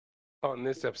On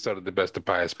this episode of the Best of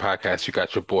Bias podcast, you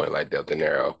got your boy Lydell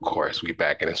Dinero. Of course, we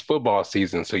back in it's football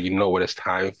season, so you know what it's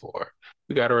time for.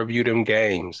 We got to review them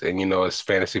games, and it's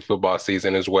fantasy football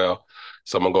season as well.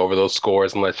 So I'm gonna go over those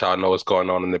scores and let y'all know what's going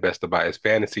on in the Best of Bias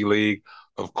Fantasy League.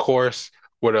 Of course,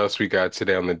 what else we got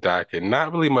today on the docket?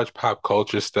 Not really much pop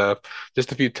culture stuff,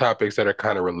 just a few topics that are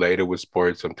kind of related with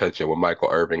sports. I'm touching with Michael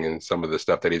Irving and some of the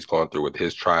stuff that he's going through with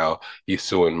his trial. He's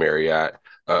suing Marriott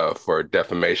for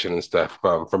defamation and stuff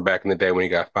from back in the day when he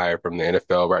got fired from the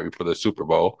NFL right before the Super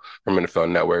Bowl from NFL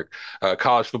Network.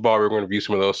 College football, we're going to review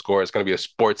some of those scores. It's going to be a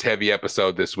sports heavy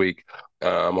episode this week.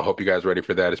 I hope you guys are ready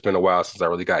for that. It's been a while since I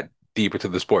really got deep into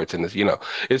the sports, and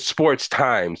it's sports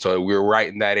time, so we're right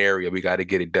in that area. We got to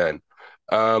get it done.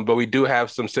 But we do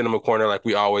have some cinema corner like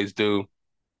we always do.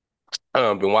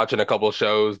 Been watching a couple of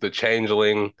shows. The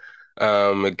Changeling.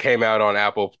 It came out on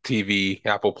Apple TV,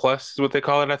 Apple Plus is what they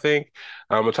call it, I think.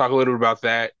 We'll talk a little bit about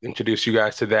that, introduce you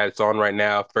guys to that. It's on right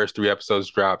now. First three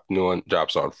episodes dropped. New one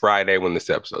drops on Friday when this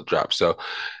episode drops. So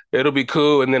it'll be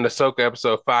cool. And then the Ahsoka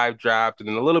episode 5 dropped, and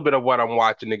then a little bit of what I'm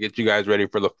watching to get you guys ready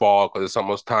for the fall because it's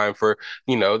almost time for,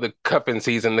 the cuffing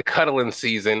season, the cuddling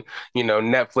season,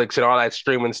 Netflix and all that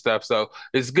streaming stuff. So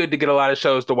it's good to get a lot of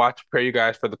shows to watch, prepare you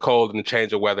guys for the cold and the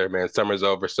change of weather, man. Summer's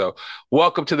over. So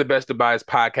welcome to the Best of Bias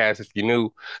podcast. If you're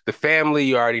new, the family,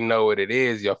 you already know what it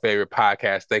is, your favorite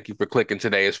podcast. Thank you for clicking.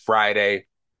 Today is Friday.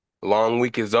 Long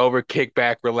week is over. Kick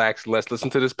back, relax. Let's listen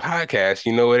to this podcast.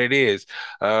 You know what it is.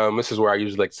 This is where I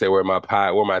usually like to say where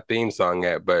my theme song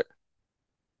at, but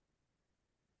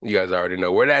you guys already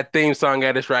know where that theme song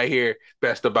at is right here.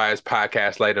 Best of Bias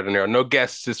podcast Lydell Dinero. No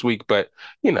guests this week, but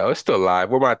it's still live.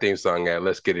 Where my theme song at?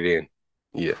 Let's get it in.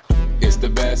 Yeah. It's the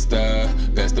best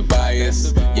of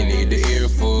bias. You need the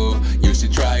earful, you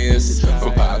should try us.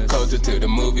 From pop culture to the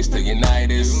movies to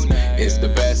unite us. It's the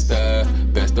best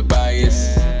of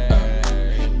bias.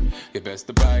 Your best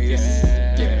of bias.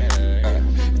 Yeah.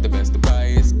 It's the best of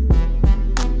bias.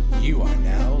 You are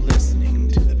now listening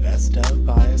to the Best of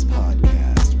Bias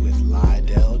podcast with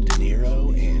Lydell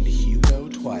Dinero and Hugo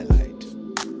Twilight.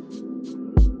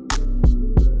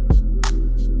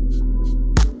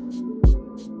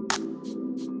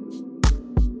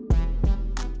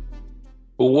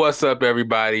 What's up,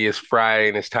 everybody? It's Friday,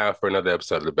 and it's time for another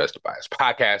episode of the Best of Bias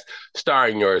podcast,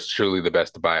 starring yours truly, the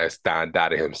Best of Bias, Don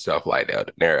Dada himself, Lydell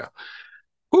Dinero.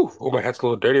 Whew, oh, my hat's a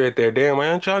little dirty right there. Damn, why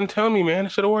aren't y'all telling me, man? I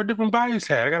should have wore a different bias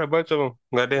hat. I got a bunch of them.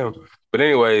 Goddamn. But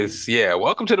anyways, yeah,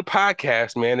 welcome to the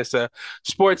podcast, man. It's a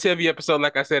sports-heavy episode,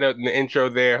 like I said in the intro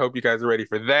there. Hope you guys are ready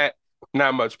for that.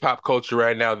 Not much pop culture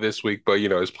right now this week, but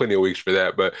there's plenty of weeks for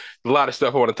that. But a lot of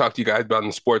stuff I want to talk to you guys about in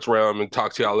the sports realm and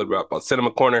talk to y'all a little bit about Cinema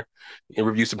Corner and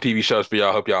review some TV shows for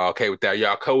y'all. Hope y'all okay with that.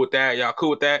 Y'all cool with that? Y'all cool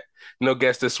with that? No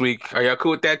guests this week. Are y'all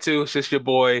cool with that too? It's just your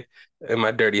boy and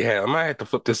my dirty hand. I might have to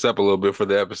flip this up a little bit for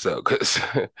the episode because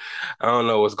I don't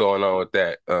know what's going on with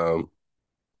that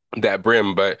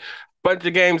brim, but bunch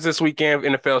of games this weekend.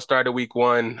 NFL started week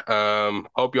 1.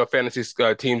 Hope your fantasy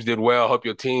teams did well. Hope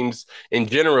your teams in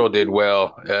general did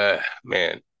well.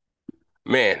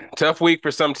 Man, tough week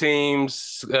for some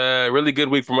teams. Really good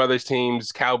week from other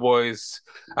teams. Cowboys.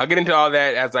 I'll get into all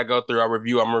that as I go through. I'm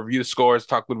gonna review the scores,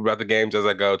 talk a little bit about the games as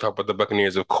I go, talk about the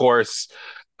Buccaneers, of course.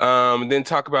 Then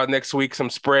talk about next week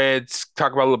some spreads,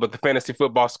 talk about a little bit the fantasy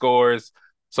football scores.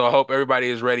 So I hope everybody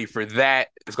is ready for that.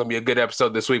 It's going to be a good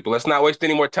episode this week, but let's not waste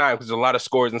any more time because there's a lot of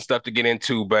scores and stuff to get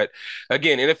into. But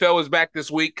again, NFL was back this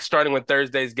week, starting with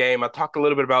Thursday's game. I talked a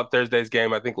little bit about Thursday's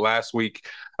game, I think last week,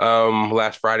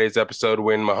 last Friday's episode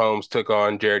when Mahomes took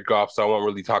on Jared Gauff. So I won't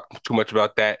really talk too much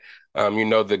about that.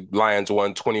 The Lions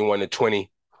won 21-20.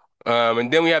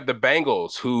 And then we have the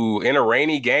Bengals, who in a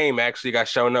rainy game actually got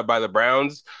shown up by the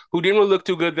Browns, who didn't really look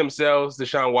too good themselves.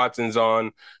 Deshaun Watson's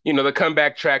on, the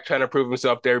comeback track, trying to prove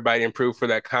himself to everybody, improve for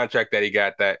that contract that he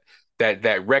got, that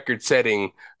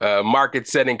record-setting,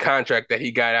 market-setting contract that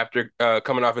he got after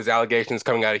coming off his allegations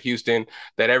coming out of Houston,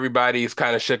 that everybody's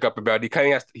kind of shook up about. He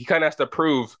kind of has to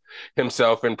prove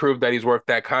himself and prove that he's worth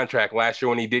that contract. Last year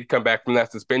when he did come back from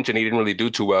that suspension, he didn't really do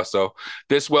too well. So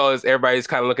this well as everybody's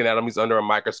kind of looking at him, he's under a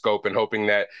microscope and hoping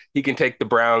that he can take the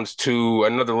Browns to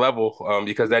another level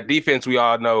because that defense we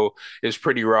all know is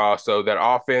pretty raw. So that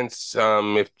offense,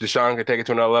 if Deshaun could take it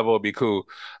to another level, it'd be cool.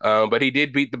 But he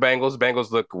did beat the Bengals.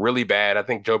 Bengals look really bad. I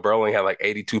think Joe Burrow only had like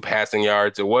 82 passing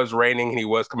yards. It was raining and he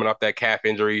was coming off that calf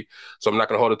injury, so I'm not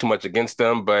going to hold it too much against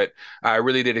them, but I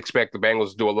really did expect the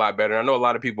Bengals to do a lot better. I know a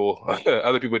lot of people,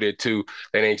 other people did too.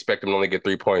 They didn't expect them to only get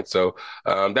 3 points. So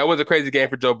that was a crazy game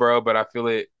for Joe Burrow, but I feel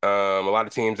it. A lot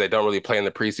of teams that don't really play in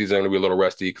the preseason are going to be a little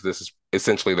rusty because this is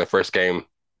essentially their first game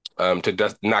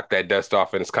to knock that dust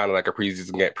off, and it's kind of like a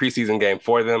preseason game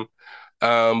for them.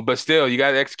 But still, you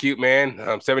got to execute,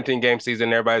 man. 17 game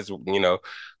season, everybody's,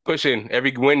 pushing.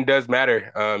 Every win does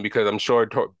matter, because I'm sure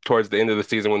towards the end of the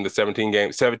season, when the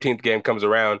 17th game comes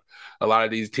around, a lot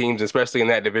of these teams, especially in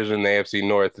that division, the AFC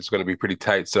North, is going to be pretty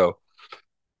tight. So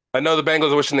I know the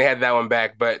Bengals are wishing they had that one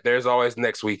back, but there's always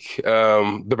next week.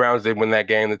 The Browns did win that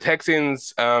game. The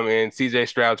Texans, and CJ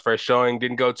Stroud's first showing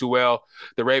didn't go too well.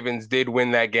 The Ravens did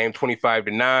win that game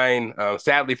 25-9.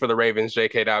 Sadly for the Ravens,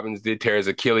 J.K. Dobbins did tear his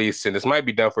Achilles, and this might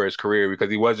be done for his career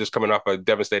because he was just coming off a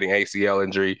devastating ACL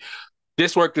injury.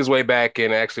 Just worked his way back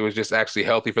and actually was just actually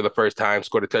healthy for the first time,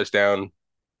 scored a touchdown.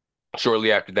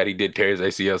 Shortly after that, he did tear his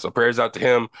ACL. So prayers out to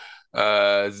him.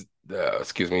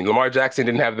 Excuse me. Lamar Jackson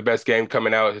didn't have the best game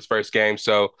coming out his first game.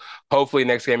 So hopefully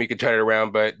next game he can turn it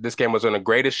around. But this game was on the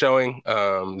greatest showing.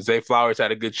 Zay Flowers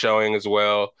had a good showing as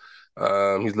well.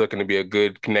 He's looking to be a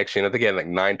good connection. I think he had like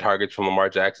 9 targets from Lamar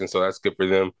Jackson. So that's good for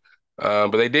them.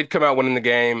 But they did come out winning the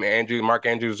game. Mark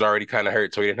Andrews was already kind of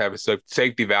hurt, so he didn't have a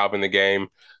safety valve in the game.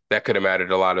 That could have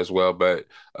mattered a lot as well. But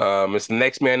it's the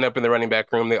next man up in the running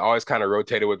back room. They always kind of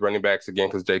rotated with running backs again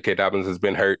because J.K. Dobbins has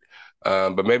been hurt.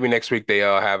 But maybe next week they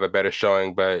have a better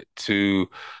showing. But in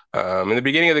the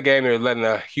beginning of the game, they were letting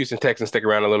the Houston Texans stick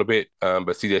around a little bit.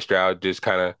 But C.J. Stroud just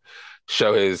kind of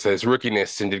show his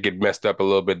rookiness and did get messed up a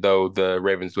little bit, though. The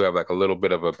Ravens do have like a little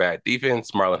bit of a bad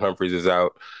defense. Marlon Humphreys is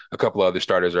out. A couple of other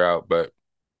starters are out. But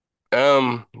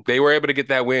they were able to get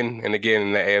that win. And again,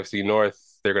 in the AFC North,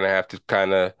 they're going to have to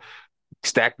kind of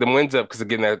stack them wins up because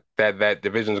again, that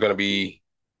division is going to be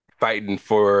fighting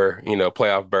for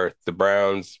playoff berth. The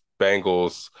Browns,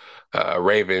 Bengals,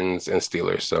 Ravens, and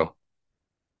Steelers. So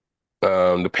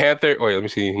the Panther. Wait, let me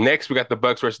see. Next, we got the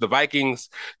Bucks versus the Vikings.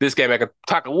 This game I can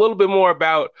talk a little bit more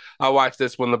about. I watched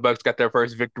this when the Bucks got their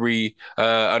first victory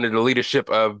under the leadership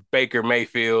of Baker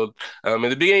Mayfield. In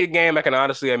the beginning of the game, I can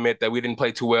honestly admit that we didn't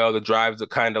play too well. The drives are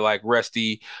kind of like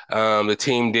rusty. The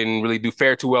team didn't really do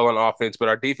fare too well on offense, but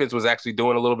our defense was actually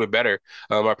doing a little bit better.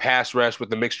 Our pass rush with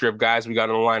the mixture of guys we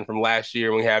got on the line from last year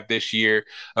and we have this year.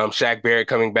 Shaq Barrett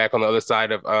coming back on the other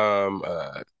side of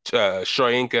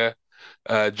Shoyinka.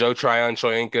 Joe Tryon,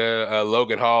 Shoyinka,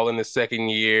 Logan Hall in the second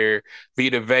year,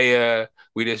 Vita Vea.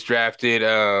 We just drafted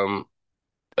I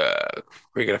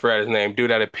forgot his name,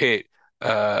 dude out of Pitt.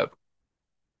 Uh,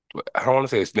 I don't want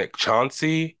to say it's Nick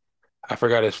Chauncey. I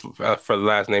forgot his for the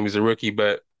last name. He's a rookie,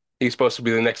 but he's supposed to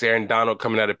be the next Aaron Donald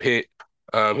coming out of Pitt.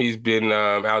 He's been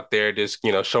out there just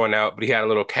showing out, but he had a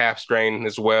little calf strain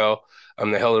as well.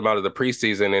 They held him out of the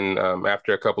preseason, and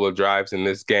after a couple of drives in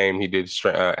this game, he did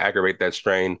aggravate that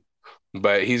strain.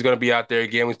 But he's going to be out there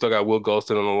again. We still got Will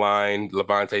Golston on the line,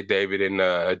 Levante David, and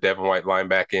Devin White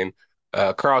linebacking.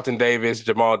 Carlton Davis,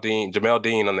 Jamel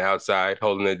Dean on the outside,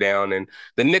 holding it down. And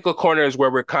the nickel corner is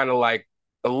where we're kind of like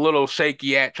a little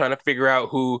shaky at, trying to figure out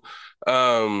who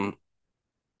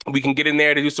we can get in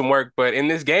there to do some work. But in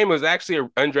this game, it was actually an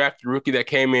undrafted rookie that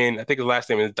came in. I think his last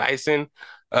name is Dyson,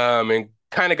 and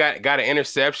kind of got an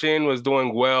interception. Was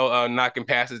doing well, knocking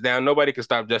passes down. Nobody could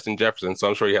stop Justin Jefferson, so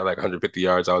I'm sure he had like 150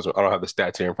 yards. I don't have the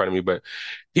stats here in front of me, but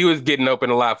he was getting open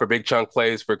a lot for big chunk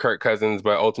plays for Kirk Cousins.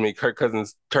 But ultimately, Kirk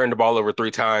Cousins turned the ball over 3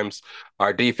 times.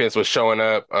 Our defense was showing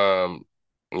up.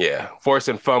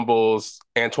 Forcing fumbles.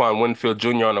 Antoine Winfield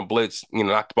Jr. on a blitz,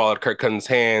 knocked the ball out of Kirk Cousins'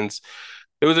 hands.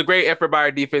 It was a great effort by our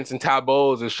defense, and Todd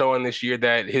Bowles is showing this year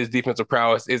that his defensive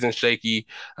prowess isn't shaky.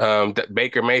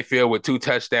 Baker Mayfield with 2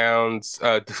 touchdown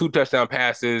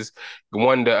passes,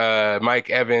 one to Mike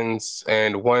Evans,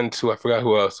 and one to, I forgot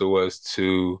who else it was,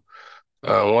 to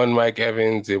one Mike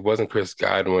Evans. It wasn't Chris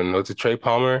Godwin. Was it Trey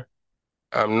Palmer?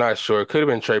 I'm not sure. It could have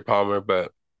been Trey Palmer,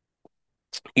 but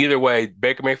either way,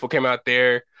 Baker Mayfield came out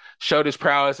there, showed his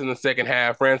prowess in the second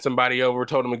half, ran somebody over,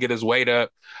 told him to get his weight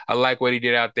up. I like what he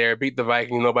did out there. Beat the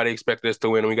Vikings. Nobody expected us to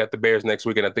win. We got the Bears next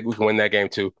week, and I think we can win that game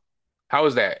too. How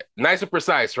was that? Nice and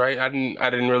precise, right? I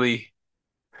didn't really.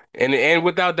 And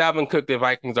without Dalvin Cook, the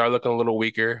Vikings are looking a little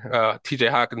weaker. T.J.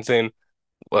 Hawkinson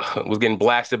was getting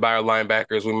blasted by our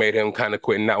linebackers. We made him kind of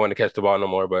quit and not want to catch the ball no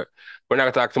more. But we're not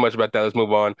going to talk too much about that. Let's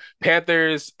move on.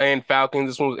 Panthers and Falcons.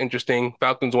 This one was interesting.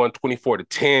 Falcons won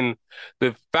 24-10.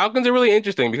 The Falcons are really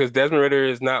interesting because Desmond Ridder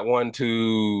is not one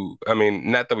to, I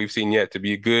mean, not that we've seen yet, to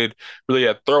be good, really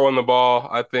a throw on the ball.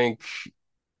 I think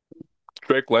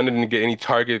Drake London didn't get any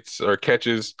targets or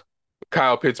catches.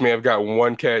 Kyle Pitts may have got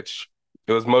 1 catch.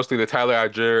 It was mostly the Tyler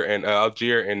Algier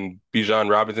and Bijan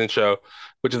Robinson show,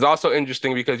 which is also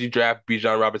interesting because you draft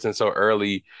Bijan Robinson so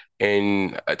early,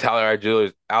 and Tyler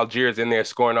Algier is in there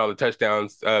scoring all the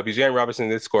touchdowns. Bijan Robinson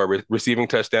did score a receiving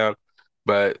touchdown,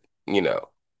 but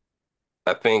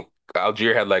I think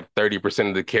Algier had like 30%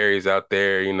 of the carries out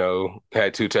there,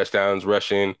 had 2 touchdowns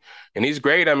rushing, and he's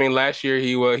great. I mean, last year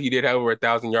he did have over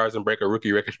 1,000 yards and break a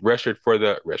rookie record for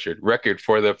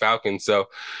the Falcons. So,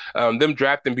 them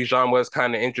drafting Bijan was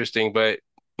kind of interesting, but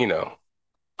you know,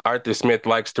 Arthur Smith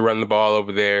likes to run the ball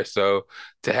over there, so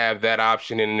to have that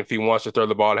option, and if he wants to throw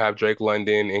the ball, to have Drake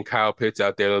London and Kyle Pitts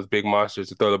out there, those big monsters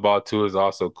to throw the ball to, is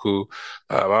also cool.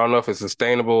 I don't know if it's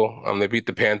sustainable. They beat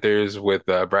the Panthers with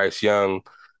Bryce Young.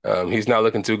 He's not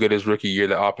looking too good his rookie year.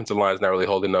 The offensive line is not really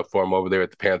holding up for him over there at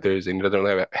the Panthers, and he doesn't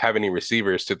really have any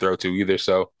receivers to throw to either.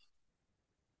 So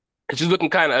it's just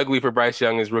looking kind of ugly for Bryce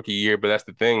Young his rookie year, but that's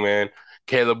the thing, man.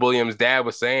 Caleb Williams' dad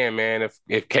was saying, man,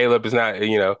 if Caleb is not,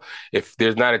 if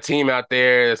there's not a team out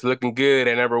there that's looking good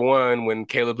at number one when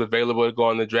Caleb's available to go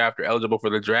on the draft or eligible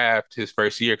for the draft his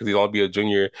first year, because he'll only be a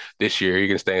junior this year, he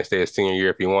can stay his senior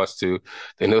year if he wants to,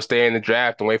 then he'll stay in the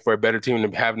draft and wait for a better team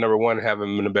to have number one, and have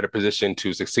him in a better position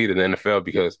to succeed in the NFL.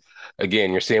 Because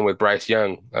again, you're seeing with Bryce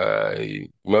Young,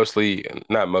 mostly,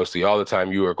 not mostly, all the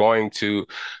time, you are going to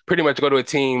pretty much go to a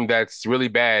team that's really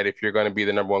bad if you're going to be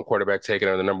the number one quarterback taken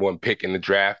or the number one pick in the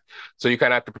draft. So you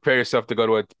kind of have to prepare yourself to go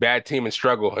to a bad team and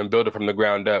struggle and build it from the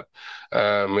ground up.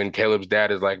 And Caleb's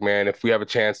dad is like, man, if we have a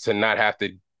chance to not have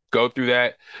to go through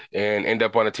that and end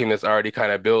up on a team that's already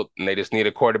kind of built and they just need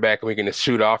a quarterback and we can just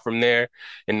shoot off from there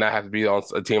and not have to be on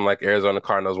a team like Arizona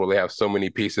Cardinals where they have so many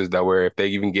pieces that where if they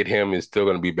even get him, it's still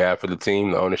going to be bad for the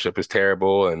team. The ownership is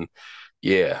terrible. And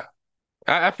yeah,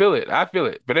 I feel it. I feel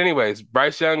it. But anyways,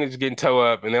 Bryce Young is getting toe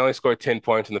up, and they only scored 10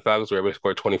 points, and the Falcons were able to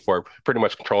score 24, pretty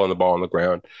much controlling the ball on the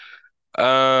ground.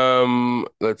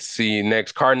 Let's see.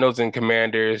 Next, Cardinals and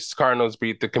Commanders. The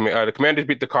Commanders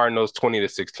beat the Cardinals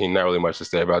 20-16. Not really much to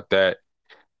say about that.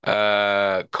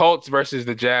 Colts versus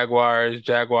the Jaguars.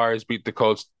 Jaguars beat the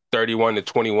Colts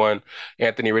 31-21.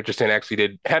 Anthony Richardson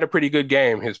actually had a pretty good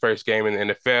game, his first game in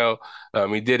the NFL.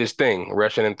 He did his thing,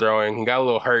 rushing and throwing. He got a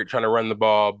little hurt trying to run the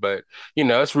ball, but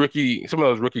it's rookie. Some of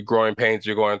those rookie growing pains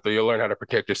you're going through. You'll learn how to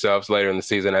protect yourselves later in the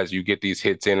season as you get these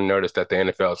hits in and notice that the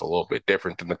NFL is a little bit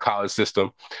different than the college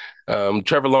system.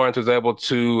 Trevor Lawrence was able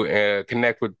to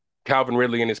connect with Calvin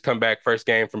Ridley in his comeback first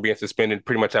game from being suspended,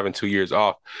 pretty much having 2 years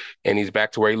off, and he's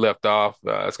back to where he left off.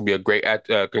 It's going to be a great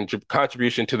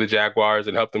contribution to the Jaguars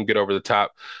and help them get over the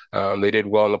top. They did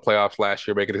well in the playoffs last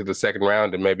year, making it to the second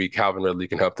round, and maybe Calvin Ridley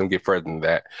can help them get further than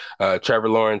that. Trevor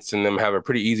Lawrence and them have a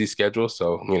pretty easy schedule,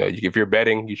 so if you're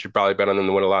betting, you should probably bet on them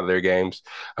to win a lot of their games.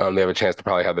 They have a chance to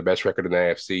probably have the best record in the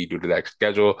AFC due to that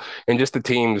schedule and just the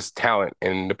team's talent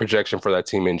and the projection for that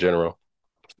team in general.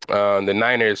 The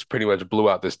Niners pretty much blew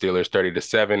out the Steelers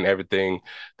 30-7. Everything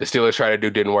the Steelers tried to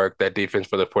do didn't work. That defense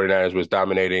for the 49ers was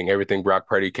dominating. Everything Brock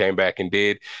Purdy came back and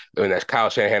did. And that Kyle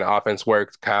Shanahan offense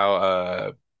worked.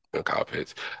 Kyle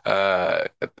Pitts.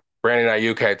 Brandon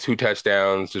Ayuk had 2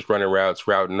 touchdowns, just running routes,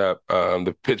 routing up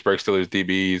the Pittsburgh Steelers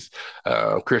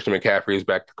DBs. Christian McCaffrey is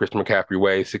back to Christian McCaffrey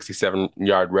way,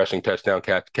 67-yard rushing touchdown,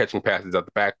 catching passes out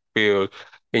the backfield.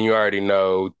 And you already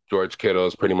know George Kittle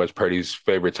is pretty much Purdy's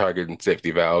favorite target and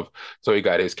safety valve. So he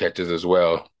got his catches as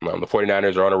well. The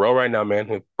 49ers are on a roll right now, man.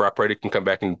 If Brock Purdy can come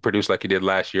back and produce like he did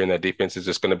last year, and that defense is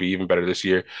just going to be even better this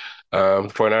year.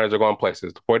 The 49ers are going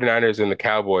places. The 49ers and the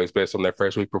Cowboys, based on their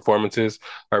first week performances,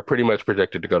 are pretty much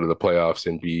projected to go to the playoffs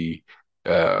and be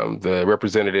the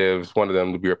representatives, one of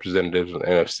them to be representatives of the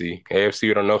NFC. AFC,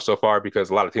 we don't know so far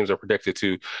because a lot of teams are predicted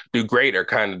to do great or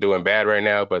kind of doing bad right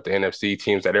now, but the NFC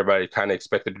teams that everybody kind of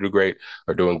expected to do great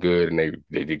are doing good, and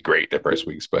they did great their first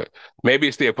weeks. But maybe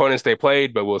it's the opponents they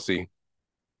played, but we'll see.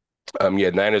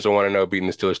 Niners are 1-0, beating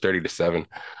the Steelers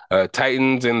 30-7.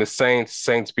 Titans and the Saints.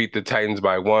 Saints beat the Titans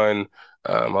by 1.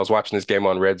 I was watching this game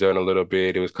on Red Zone a little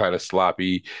bit. It was kind of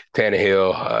sloppy.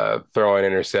 Tannehill throwing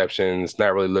interceptions,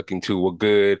 not really looking too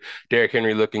good. Derrick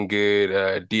Henry looking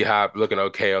good. D-Hop looking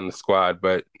okay on the squad,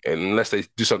 but unless they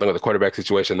do something with the quarterback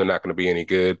situation, they're not going to be any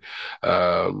good.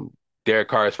 Derek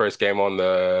Carr's first game on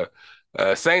the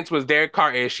Saints was Derek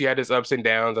Carr-ish. He had his ups and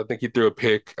downs. I think he threw a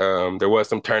pick. There was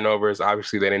some turnovers.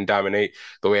 Obviously, they didn't dominate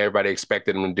the way everybody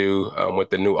expected them to do with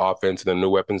the new offense and the new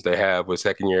weapons they have with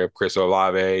second year of Chris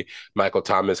Olave, Michael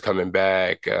Thomas coming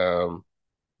back.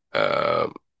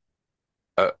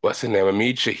 What's his name?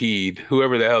 Hamid Shaheed,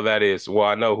 whoever the hell that is. Well,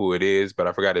 I know who it is, but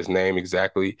I forgot his name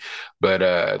exactly. But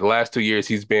the last 2 years,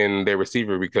 he's been their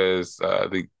receiver because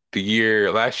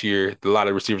last year, a lot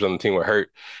of receivers on the team were hurt,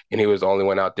 and he was the only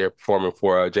one out there performing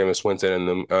for Jameis Winston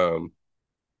and them.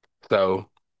 So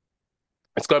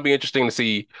it's going to be interesting to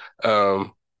see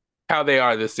how they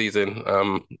are this season.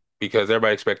 because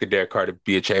everybody expected Derek Carr to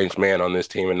be a changed man on this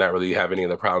team and not really have any of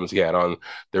the problems he had on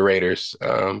the Raiders.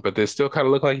 But they still kind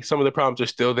of look like some of the problems are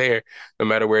still there. No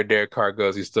matter where Derek Carr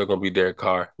goes, he's still going to be Derek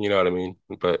Carr. You know what I mean?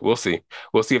 But we'll see.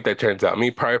 We'll see if that turns out.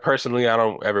 Me personally, I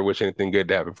don't ever wish anything good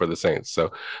to happen for the Saints.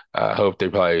 So I hope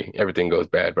everything goes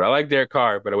bad. But I like Derek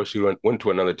Carr, but I wish he went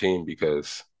to another team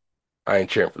because I ain't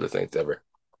cheering for the Saints ever.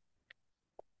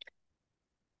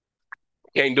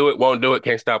 Can't do it, won't do it,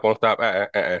 can't stop, won't stop.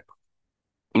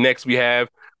 Next, we have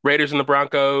Raiders and the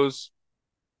Broncos.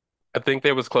 I think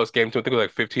there was a close game too. I think it was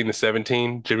like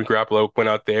 15-17. Jimmy Garoppolo went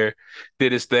out there,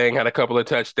 did his thing, had a couple of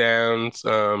touchdowns.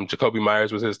 Jacoby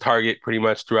Myers was his target pretty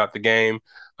much throughout the game.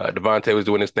 Devontae was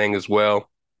doing his thing as well.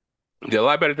 Did a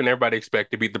lot better than everybody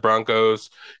expected. Beat the Broncos.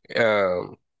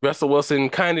 Russell Wilson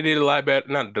kind of did a lot better,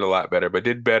 not did a lot better, but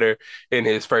did better in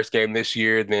his first game this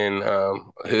year than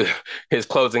his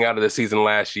closing out of the season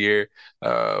last year.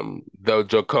 Though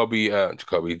Jerry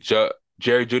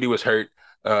Jeudy was hurt.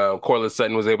 Cortland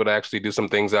Sutton was able to actually do some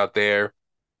things out there.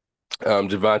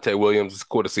 Javonte Williams, it's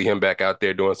cool to see him back out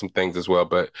there doing some things as well,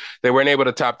 but they weren't able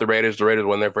to top the Raiders. The Raiders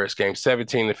won their first game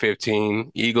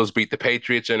 17-15. Eagles beat the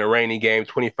Patriots in a rainy game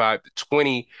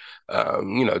 25-20.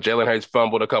 Jalen Hurts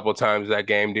fumbled a couple of times that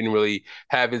game, didn't really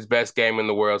have his best game in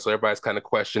the world, so everybody's kind of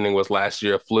questioning was last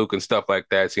year a fluke and stuff like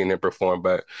that, seeing him perform.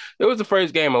 But it was the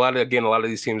first game. A lot of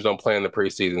these teams don't play in the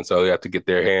preseason, so they have to get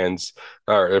their hands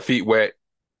or their feet wet,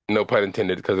 no pun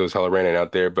intended, because it was hella raining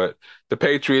out there. But the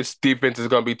Patriots defense is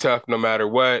going to be tough no matter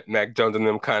what. Mac Jones and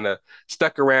them kind of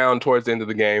stuck around towards the end of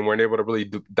the game, weren't able to really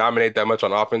dominate that much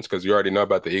on offense because you already know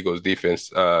about the Eagles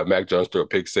defense. Mac Jones threw a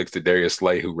pick six to Darius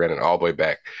Slay, who ran it all the way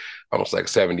back almost like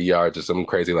 70 yards or something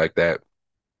crazy like that.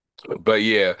 But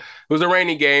yeah, it was a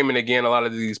rainy game, and again, a lot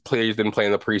of these players didn't play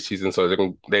in the preseason, so they're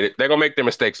gonna make their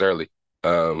mistakes early.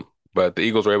 But the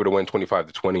Eagles were able to win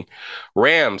 25-20.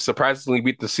 Rams surprisingly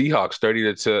beat the Seahawks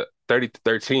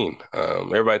 30-13.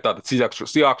 Everybody thought the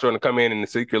Seahawks were going to come in and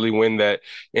secretly win that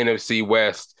NFC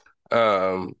West. But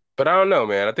I don't know,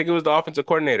 man. I think it was the offensive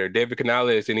coordinator, David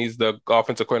Canales, and he's the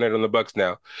offensive coordinator on the Bucs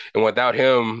now. And without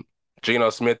him, Geno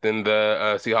Smith and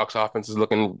the Seahawks offense is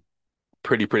looking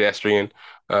pretty pedestrian.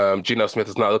 Geno Smith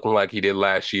is not looking like he did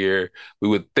last year. We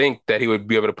would think that he would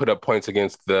be able to put up points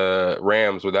against the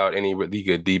Rams without any really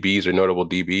good DBs or notable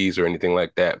DBs or anything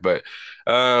like that. But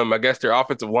I guess their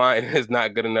offensive line is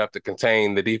not good enough to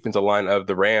contain the defensive line of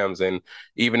the Rams. And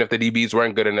even if the DBs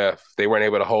weren't good enough, they weren't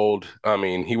able to hold. I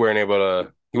mean, he wasn't able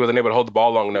to hold the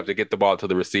ball long enough to get the ball to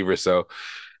the receiver. So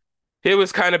it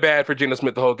was kind of bad for Geno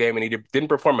Smith the whole game, and he didn't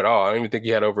perform at all. I don't even think he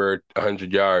had over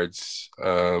 100 yards. He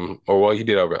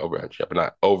did over 100, but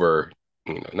not over,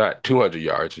 not 200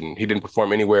 yards, and he didn't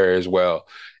perform anywhere as well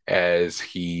as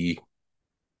he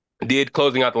did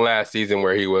closing out the last season,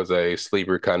 where he was a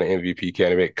sleeper kind of MVP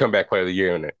candidate, comeback player of the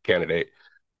year candidate.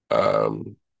 But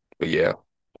yeah,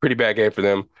 pretty bad game for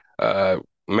them.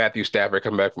 Matthew Stafford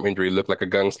coming back from injury looked like a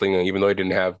gunslinger, even though he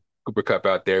didn't have Cooper Kupp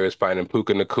out there. He was finding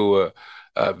Puka Nacua,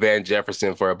 Van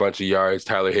Jefferson for a bunch of yards,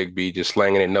 Tyler Higbee just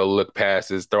slanging it, no look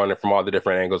passes, throwing it from all the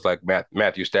different angles like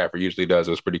Matthew Stafford usually does.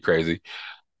 It was pretty crazy.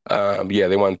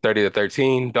 They won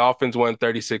 30-13. Dolphins won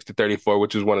 36-34,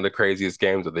 which was one of the craziest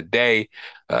games of the day.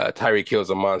 Tyreek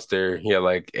Hill's a monster. He had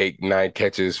like 8-9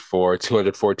 catches for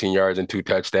 214 yards and 2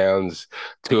 touchdowns.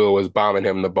 Tua was bombing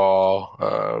him the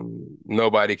ball.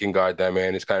 Nobody can guard that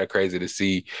man. It's kind of crazy to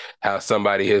see how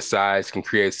somebody his size can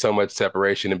create so much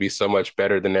separation and be so much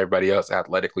better than everybody else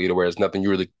athletically, to where there's nothing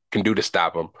you really can do to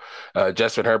stop him.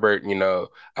 Justin Herbert,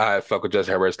 I fuck with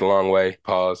Justin Herbert. It's the long way.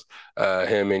 Pause.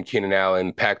 Him and Keenan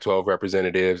Allen, Pac-12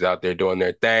 representatives out there doing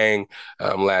their thing.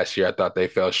 Last year, I thought they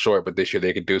fell short, but this year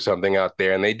they could do something out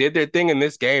there, and they did their thing in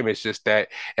this game. It's just that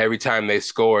every time they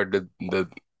scored, the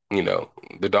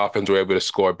Dolphins were able to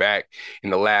score back. In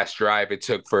the last drive, it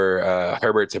took for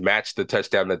Herbert to match the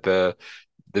touchdown that the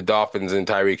Dolphins and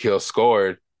Tyreek Hill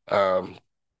scored. The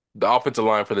offensive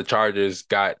line for the Chargers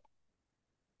got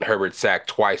Herbert sacked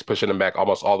twice, pushing them back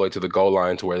almost all the way to the goal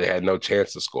line to where they had no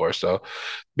chance to score. So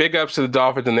big ups to the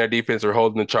Dolphins and their defense for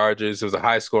holding the Chargers. It was a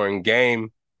high-scoring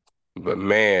game, but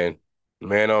man,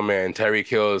 oh man, Tyreek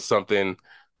Hill is something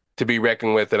to be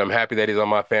reckoned with, and I'm happy that he's on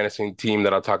my fantasy team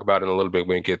that I'll talk about in a little bit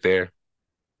when we get there.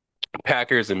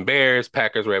 Packers and Bears.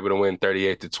 Packers were able to win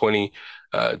 38-20.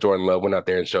 Jordan Love went out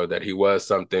there and showed that he was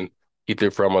something. He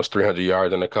threw for almost 300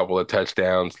 yards and a couple of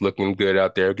touchdowns, looking good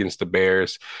out there against the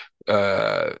Bears.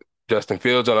 Justin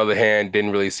Fields, on the other hand,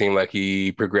 didn't really seem like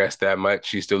he progressed that much.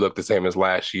 He still looked the same as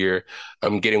last year.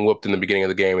 Getting whooped in the beginning of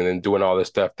the game and then doing all this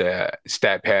stuff that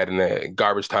stat pad in the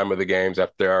garbage time of the games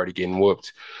after they're already getting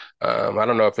whooped. I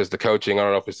don't know if it's the coaching. I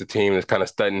don't know if it's the team that's kind of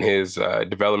studying his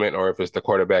development or if it's the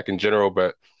quarterback in general,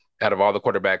 but out of all the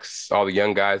quarterbacks, all the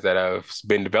young guys that have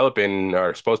been developing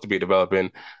or supposed to be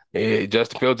developing,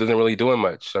 Justin Fields isn't really doing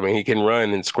much. I mean, he can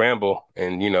run and scramble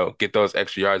and, get those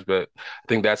extra yards, but I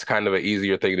think that's kind of an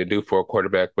easier thing to do for a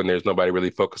quarterback when there's nobody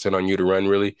really focusing on you to run,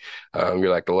 really. You're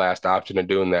like the last option to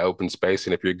do in that open space.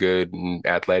 And if you're good and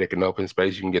athletic in open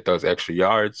space, you can get those extra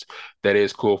yards. That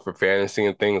is cool for fantasy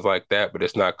and things like that, but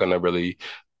it's not going to really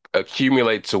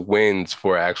accumulate to wins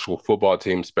for actual football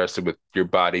team, especially with your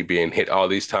body being hit all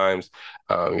these times.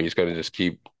 You're just going to just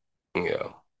keep, you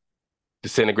know,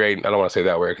 disintegrating. I don't want to say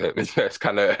that word because that's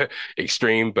kind of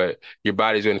extreme, but your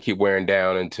body's going to keep wearing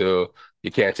down until you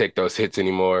can't take those hits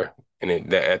anymore. And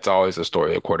that's always the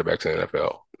story of quarterbacks in the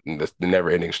NFL. That's the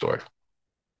never-ending story.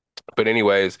 But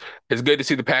anyways, it's good to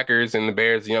see the Packers and the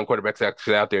Bears, the young quarterbacks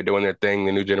actually out there doing their thing.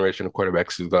 The new generation of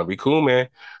quarterbacks is going to be cool, man.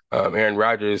 Aaron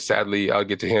Rodgers, sadly, I'll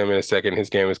get to him in a second. His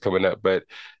game is coming up. But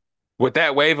with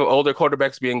that wave of older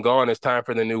quarterbacks being gone, it's time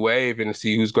for the new wave and to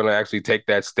see who's going to actually take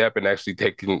that step and actually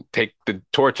take the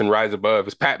torch and rise above.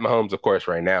 It's Pat Mahomes, of course,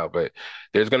 right now, but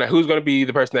who's going to be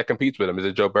the person that competes with him? Is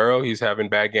it Joe Burrow? He's having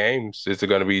bad games. Is it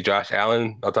going to be Josh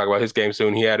Allen? I'll talk about his game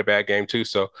soon. He had a bad game too,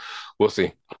 so we'll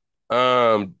see.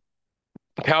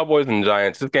 Cowboys and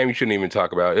Giants. This game you shouldn't even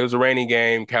talk about. It was a rainy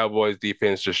game. Cowboys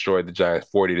defense destroyed the Giants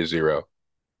 40-0.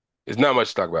 There's not much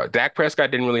to talk about. Dak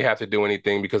Prescott didn't really have to do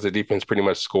anything because the defense pretty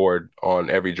much scored on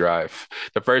every drive.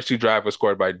 The first two drives were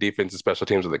scored by defense and special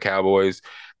teams of the Cowboys.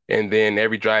 And then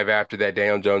every drive after that,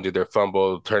 Daniel Jones either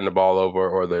fumbled, turned the ball over,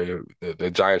 or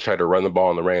the Giants tried to run the ball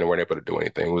in the rain and weren't able to do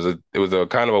anything. It was a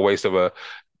kind of a waste of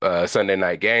a Sunday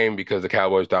night game because the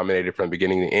Cowboys dominated from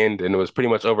beginning to end, and it was pretty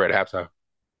much over at halftime.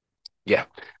 Yeah.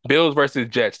 Bills versus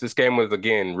Jets. This game was,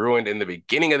 again, ruined in the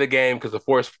beginning of the game because the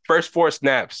first four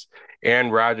snaps,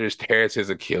 Aaron Rodgers tears his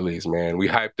Achilles, man. We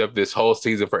hyped up this whole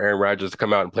season for Aaron Rodgers to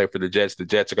come out and play for the Jets. The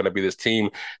Jets are going to be this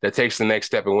team that takes the next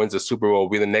step and wins the Super Bowl.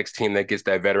 Be the next team that gets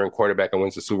that veteran quarterback and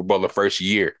wins the Super Bowl the first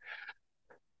year.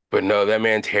 But no, that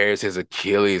man tears his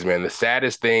Achilles, man. The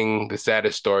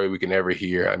saddest story we can ever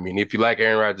hear. I mean, if you like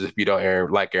Aaron Rodgers, if you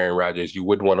don't like Aaron Rodgers, you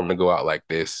wouldn't want him to go out like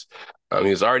this. He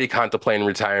was already contemplating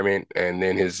retirement, and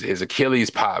then his Achilles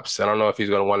pops. I don't know if he's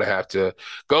going to want to have to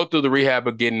go through the rehab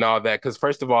of getting all that, because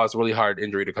first of all, it's a really hard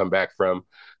injury to come back from,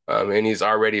 and he's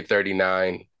already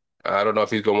 39. I don't know if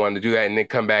he's going to want to do that and then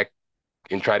come back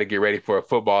and try to get ready for a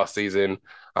football season.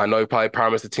 I know he probably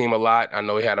promised the team a lot. I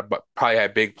know he probably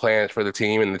had big plans for the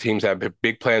team, and the teams have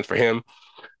big plans for him.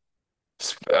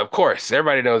 Of course,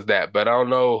 everybody knows that, but I don't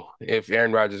know if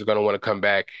Aaron Rodgers is going to want to come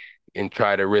back and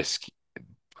try to risk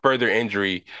further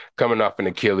injury coming off an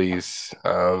Achilles.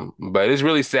 But it's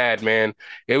really sad, man.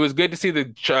 It was good to see the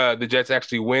Jets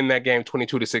actually win that game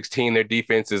 22-16. Their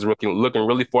defense is looking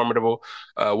really formidable.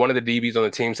 One of the DBs on the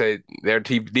team said their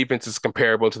defense is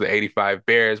comparable to the 85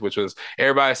 Bears, which was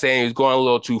everybody saying he was going a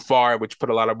little too far, which put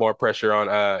a lot of more pressure on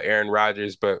Aaron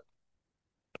Rodgers. But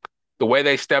the way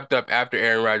they stepped up after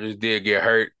Aaron Rodgers did get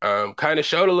hurt, kind of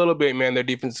showed a little bit, man. Their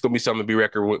defense is going to be something to be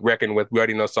reckoned with. We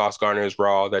already know Sauce Gardner is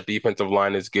raw. That defensive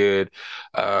line is good.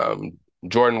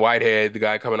 Jordan Whitehead, the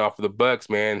guy coming off of the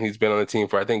Bucks, man, he's been on the team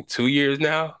for, I think, 2 years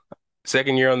now.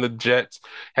 Second year on the Jets,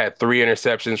 had 3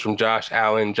 interceptions from Josh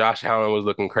Allen. Josh Allen was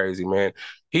looking crazy, man.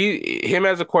 Him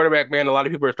as a quarterback, man, a lot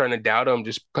of people are starting to doubt him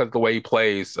just because of the way he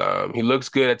plays. He looks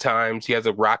good at times. He has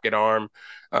a rocket arm.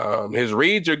 His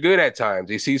reads are good at times.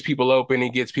 He sees people open. He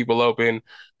gets people open.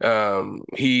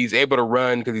 He's able to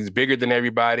run because he's bigger than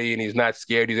everybody and he's not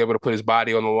scared. He's able to put his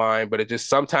body on the line, but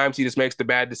sometimes he just makes the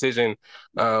bad decision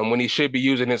when he should be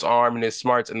using his arm and his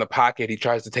smarts in the pocket. He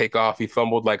tries to take off. He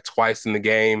fumbled like twice in the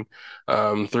game,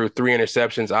 threw 3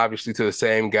 interceptions, obviously to the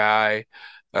same guy.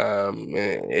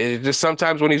 It just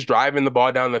sometimes when he's driving the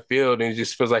ball down the field and he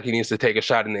just feels like he needs to take a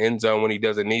shot in the end zone when he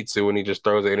doesn't need to, and he just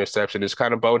throws an interception. It's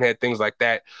kind of bonehead things like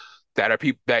that are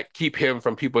people that keep him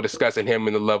from people discussing him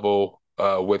in the level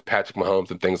with Patrick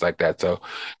Mahomes and things like that. So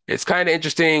it's kind of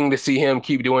interesting to see him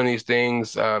keep doing these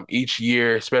things each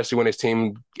year, especially when his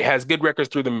team has good records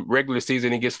through the regular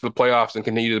season. He gets to the playoffs and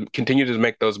continue to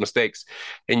make those mistakes.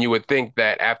 And you would think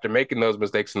that after making those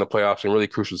mistakes in the playoffs in really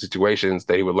crucial situations,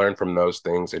 that he would learn from those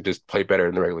things and just play better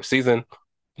in the regular season.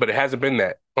 But it hasn't been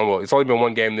that. Well, it's only been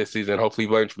one game this season. Hopefully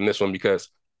he learned from this one because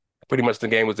pretty much the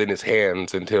game was in his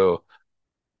hands until,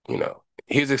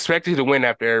 he's expected to win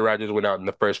after Aaron Rodgers went out in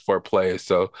the first 4 plays.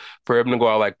 So for him to go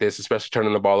out like this, especially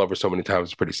turning the ball over so many times,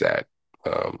 is pretty sad.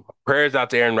 Prayers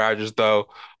out to Aaron Rodgers, though.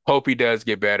 Hope he does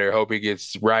get better. Hope he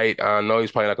gets right. I know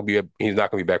he's probably not going to be he's not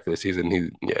going to be back for the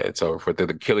season. It's over for the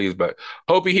Achilles, but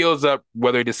hope he heals up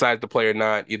whether he decides to play or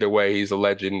not. Either way, he's a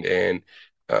legend, and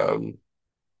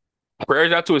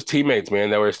Prayers out to his teammates, man,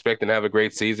 that were expecting to have a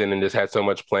great season and just had so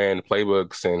much planned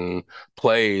playbooks and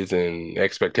plays and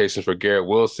expectations for Garrett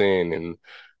Wilson and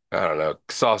I don't know,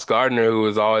 Sauce Gardner, who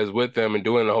was always with them and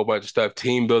doing a whole bunch of stuff,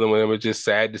 team building with them. It's just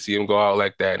sad to see him go out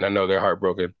like that. And I know they're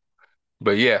heartbroken.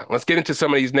 But yeah, let's get into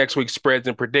some of these next week's spreads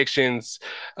and predictions.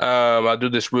 I'll do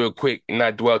this real quick and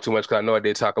not dwell too much because I know I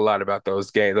did talk a lot about those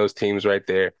games, those teams right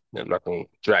there. I'm not going to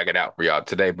drag it out for y'all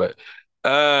today, but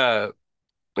uh,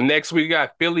 next we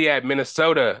got Philly at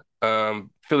Minnesota.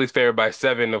 Philly's favored by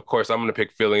 7. Of course, I'm going to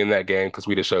pick Philly in that game because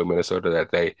we just showed Minnesota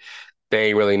that they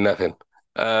ain't really nothing.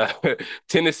 Uh,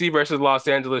 Tennessee versus Los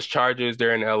Angeles Chargers.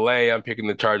 They're in LA. I'm picking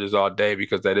the Chargers all day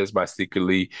because that is my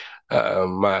secretly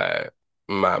my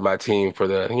team for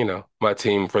the my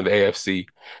team for the AFC.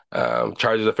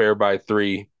 Chargers are favored by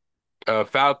 3.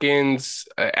 Falcons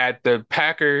at the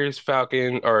Packers.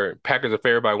 Packers are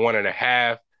favored by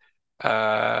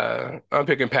 1.5. I'm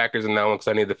picking Packers in that one because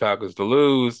I need the Falcons to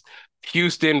lose.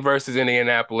 Houston versus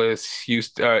Indianapolis.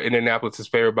 Indianapolis is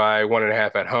favored by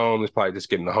 1.5 at home. It's probably just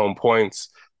getting the home points.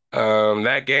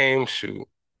 That game, shoot,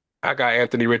 I got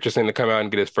Anthony Richardson to come out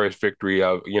and get his first victory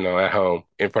of, at home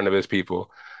in front of his people.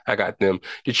 I got them.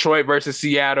 Detroit versus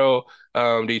Seattle.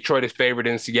 Detroit is favored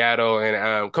in Seattle,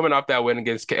 and coming off that win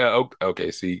against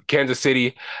OKC, Kansas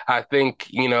City. I think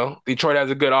Detroit has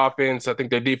a good offense. I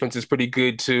think their defense is pretty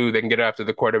good too. They can get after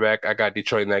the quarterback. I got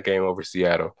Detroit in that game over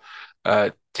Seattle.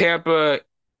 Tampa.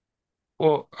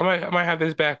 Well, I might have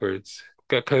this backwards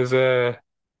because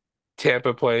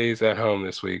Tampa plays at home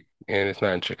this week, and it's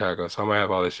not in Chicago, so I might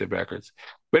have all this shit backwards.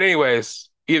 But anyways,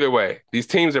 either way, these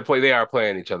teams they are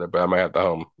playing each other, but I might have the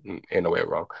home in a way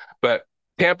wrong. But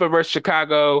Tampa versus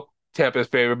Chicago. Tampa's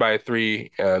favored by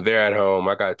 3. They're at home.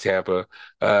 I got Tampa.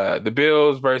 The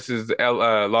Bills versus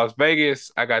Las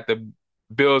Vegas. I got the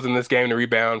Bills in this game to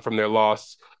rebound from their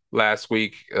loss last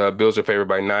week. Bills are favored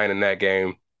by 9 in that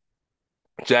game.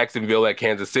 Jacksonville at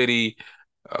Kansas City.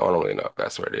 I don't really know if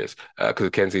that's where it is because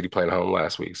Kansas City played home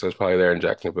last week, so it's probably there in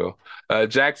Jacksonville.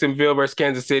 Jacksonville versus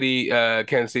Kansas City.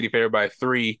 Kansas City favored by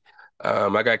 3.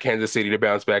 I got Kansas City to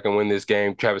bounce back and win this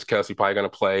game. Travis Kelce probably going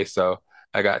to play, so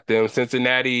I got them.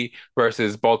 Cincinnati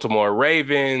versus Baltimore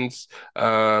Ravens.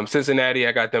 Cincinnati,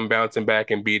 I got them bouncing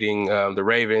back and beating the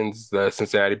Ravens. The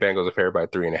Cincinnati Bengals are favored by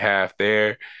 3.5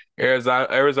 there.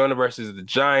 Arizona versus the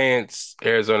Giants.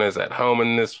 Arizona's at home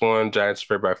in this one. Giants are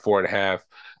favored by 4.5.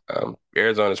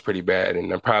 Arizona's pretty bad,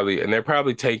 and they're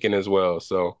probably taken as well.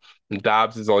 So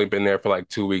Dobbs has only been there for like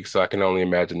 2 weeks, so I can only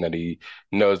imagine that he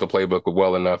knows the playbook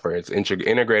well enough, or it's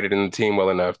integrated in the team well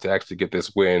enough to actually get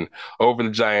this win over the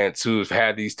Giants, who've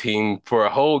had these team for a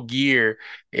whole year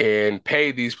and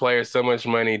paid these players so much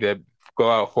money to go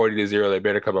out 40-0. They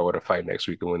better come out with a fight next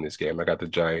week and win this game. I got the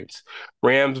Giants.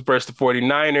 Rams versus the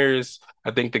 49ers.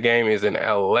 I think the game is in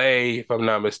LA, if I'm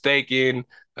not mistaken.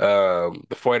 The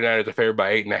 49ers are favored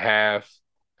by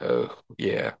 8.5.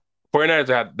 Yeah. 49ers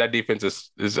have that defense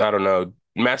is I don't know.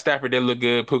 Matt Stafford did look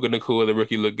good. Puka Nacua, the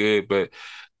rookie, looked good, but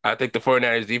I think the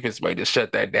 49ers defense might just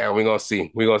shut that down. We're gonna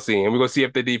see. We're gonna see. And we're gonna see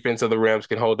if the defense of the Rams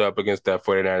can hold up against that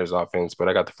 49ers offense. But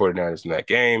I got the 49ers in that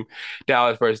game.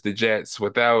 Dallas versus the Jets.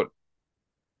 Without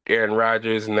Aaron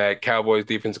Rodgers and that Cowboys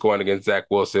defense going against Zach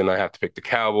Wilson, I have to pick the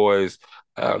Cowboys.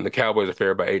 The Cowboys are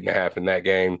favored by 8.5 in that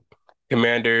game.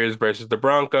 Commanders versus the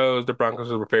Broncos. The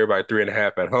Broncos are favored by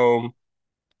 3.5 at home.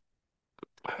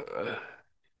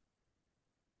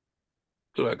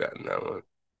 Who I got in that one?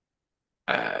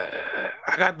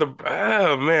 I got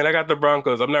the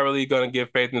Broncos. I'm not really gonna give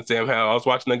faith in Sam Howell. I was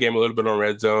watching the game a little bit on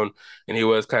Red Zone, and he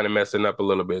was kind of messing up a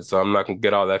little bit. So I'm not gonna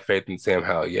get all that faith in Sam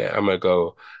Howell yet. I'm gonna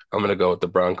go with the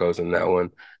Broncos in that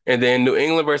one. And then New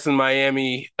England versus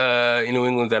Miami. New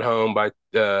England's at home by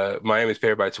Miami's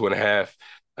favored by 2.5.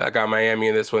 I got Miami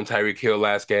in this one. Tyreek Hill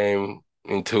last game.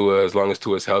 And Tua, as long as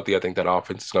Tua's healthy, I think that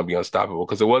offense is going to be unstoppable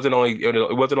because it wasn't only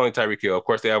Tyreek Hill. Of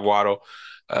course, they have Waddle,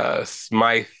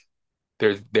 Smythe,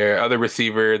 their other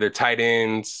receiver, their tight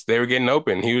ends. They were getting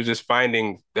open. He was just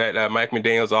finding that Mike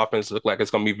McDaniel's offense looked like it's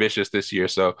going to be vicious this year.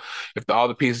 So if all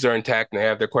the pieces are intact and they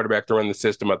have their quarterback to run the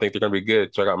system, I think they're going to be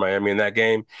good. So I got Miami in that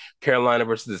game. Carolina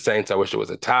versus the Saints. I wish it was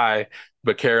a tie,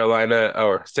 but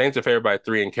Saints are favored by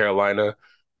 3 in Carolina.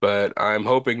 But I'm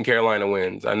hoping Carolina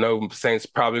wins. I know Saints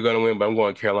probably going to win, but I'm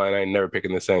going Carolina. I ain't never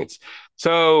picking the Saints.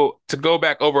 So to go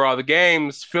back over all the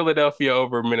games, Philadelphia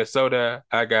over Minnesota.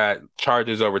 I got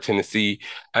Chargers over Tennessee.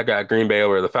 I got Green Bay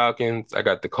over the Falcons. I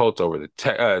got the Colts over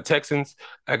the Texans.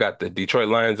 I got the Detroit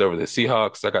Lions over the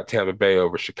Seahawks. I got Tampa Bay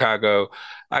over Chicago.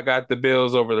 I got the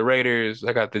Bills over the Raiders.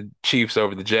 I got the Chiefs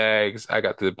over the Jags. I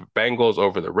got the Bengals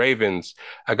over the Ravens.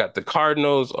 I got the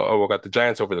Cardinals. Oh, I got the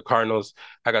Giants over the Cardinals.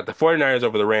 I got the 49ers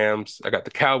over the Rams. I got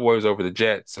the Cowboys over the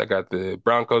Jets. I got the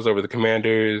Broncos over the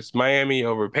Commanders, Miami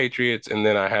over Patriots, and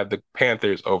then I have the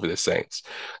Panthers over the Saints.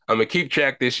 I'm gonna keep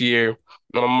track this year.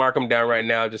 I'm gonna mark them down right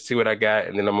now, just see what I got,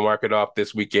 and then I'm gonna mark it off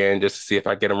this weekend just to see if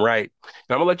I get them right. And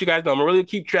I'm gonna let you guys know. I'm gonna really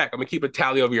keep track. I'm gonna keep a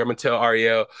tally over here. I'm gonna tell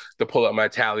Ariel to pull up my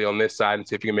tally on this side and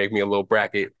see if you can make me a little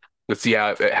bracket to see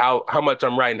how much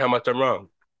I'm right and how much I'm wrong.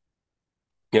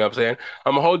 You know what I'm saying?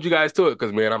 I'm gonna hold you guys to it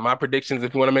because man, my predictions.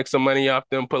 If you want to make some money off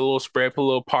them, put a little spread, put a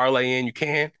little parlay in, you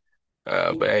can.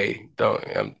 But hey, don't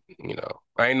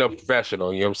I ain't no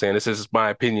professional. You know what I'm saying? This is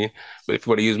my opinion. But if you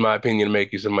want to use my opinion to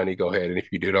make you some money, go ahead. And if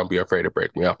you do, don't be afraid to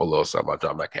break me off a little something. I'll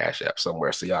drop my cash app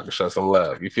somewhere so y'all can show some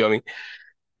love. You feel me?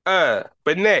 But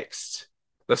next,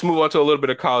 let's move on to a little bit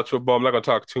of college football. I'm not gonna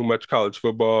talk too much college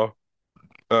football.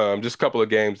 Just a couple of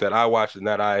games that I watched and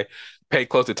that I paid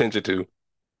close attention to.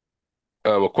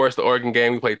 Of course, the Oregon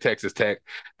game, we played Texas Tech.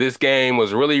 This game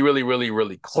was really, really, really,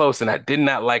 really close, and I did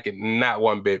not like it, not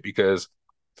one bit, because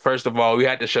first of all, we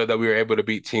had to show that we were able to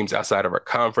beat teams outside of our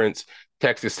conference.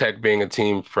 Texas Tech being a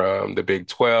team from the Big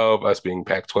 12, us being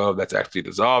Pac-12, that's actually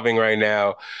dissolving right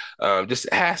now. Just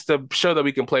has to show that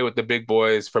we can play with the big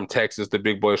boys from Texas, the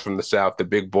big boys from the South, the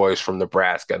big boys from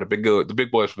Nebraska, the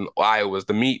big boys from Iowa,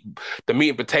 the meat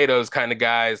and potatoes kind of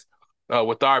guys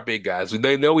with our big guys.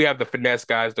 They know we have the finesse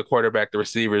guys, the quarterback, the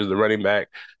receivers, the running back,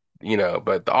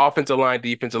 but the offensive line,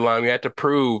 defensive line, we had to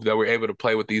prove that we're able to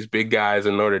play with these big guys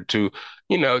in order to,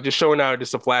 just showing out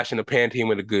just a flash in the pan team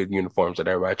with the good uniforms that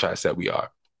everybody tries to say we are.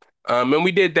 And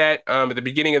we did that at the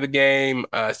beginning of the game,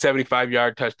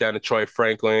 75-yard touchdown to Troy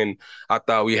Franklin. I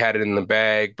thought we had it in the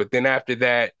bag. But then after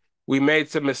that, we made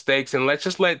some mistakes, and let's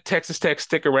just let Texas Tech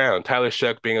stick around. Tyler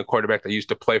Shuck, being a quarterback that used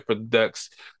to play for the Ducks,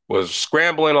 was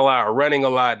scrambling a lot, running a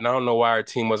lot, and I don't know why our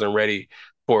team wasn't ready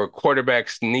for a quarterback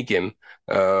sneaking.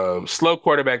 Slow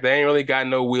quarterback. They ain't really got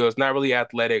no wheels, not really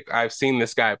athletic. I've seen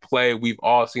this guy play. We've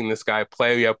all seen this guy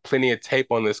play. We have plenty of tape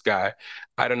on this guy.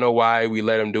 I don't know why we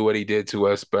let him do what he did to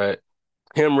us, but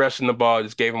him rushing the ball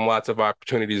just gave him lots of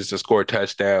opportunities to score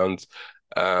touchdowns.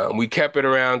 We kept it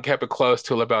around, kept it close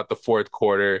till about the fourth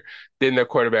quarter. Then their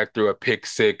quarterback threw a pick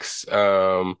six,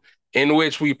 in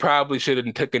which we probably should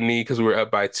have took a knee because we were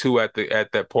up by two at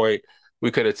that point.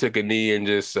 We could have took a knee and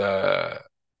just what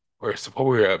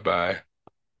we were up by.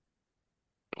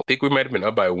 I think we might have been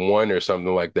up by one or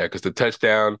something like that because the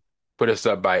touchdown put us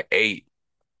up by 8.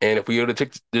 And if we would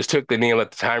have just took the knee and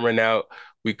let the time run out,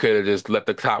 we could have just let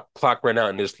the clock run out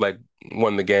and just like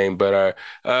won the game. But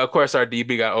of course, our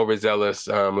DB got overzealous.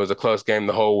 It was a close game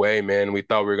the whole way, man. We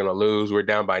thought we were going to lose. We were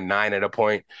down by 9 at a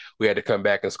point. We had to come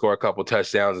back and score a couple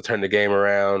touchdowns and turn the game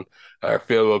around. Our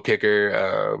field goal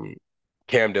kicker,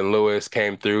 Camden Lewis,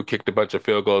 came through, kicked a bunch of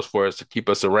field goals for us to keep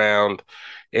us around.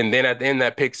 And then at the end,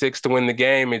 that pick six to win the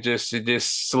game, it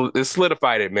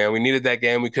solidified it, man. We needed that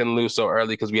game. We couldn't lose so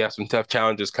early because we have some tough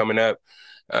challenges coming up.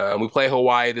 We play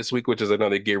Hawaii this week, which is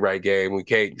another get right game. We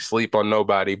can't sleep on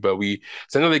nobody, but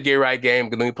it's another get right game.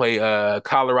 Then we play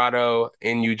Colorado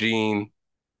in Eugene.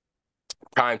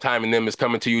 Prime time and them is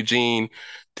coming to Eugene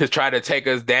to try to take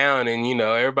us down. And,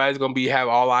 everybody's going to have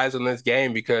all eyes on this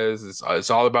game because it's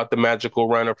all about the magical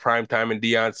run of prime time and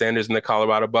Deion Sanders and the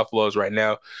Colorado Buffaloes right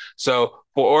now. So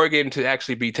for Oregon to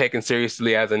actually be taken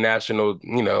seriously as a national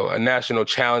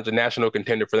challenge, a national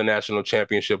contender for the national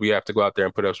championship, we have to go out there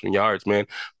and put up some yards, man.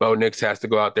 Bo Nix has to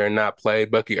go out there and not play.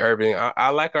 Bucky Irving,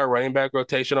 I like our running back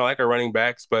rotation. I like our running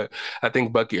backs, but I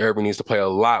think Bucky Irving needs to play a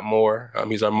lot more.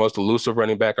 He's our most elusive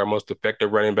running back, our most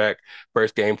effective running back.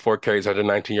 First game, 4 carries,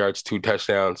 119 yards, 2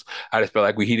 touchdowns. I just felt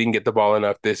like he didn't get the ball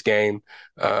enough this game.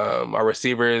 Our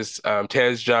receivers,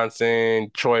 Tez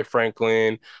Johnson, Troy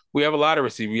Franklin. We have a lot of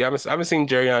receivers. I haven't seen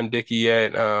Jerrion Dickey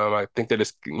yet. I think they're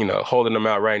just holding them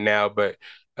out right now. But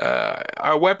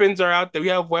our weapons are out there. We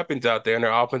have weapons out there, and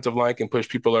our offensive line can push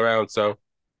people around. So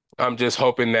I'm just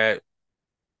hoping that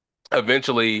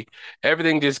eventually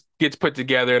everything just gets put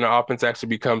together and the offense actually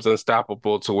becomes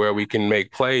unstoppable to where we can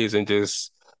make plays and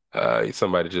just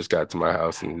somebody just got to my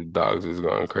house and the dogs is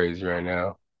going crazy right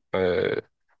now.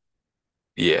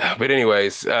 Yeah, but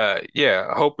anyways,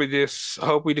 yeah, hope we just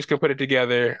can put it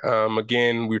together.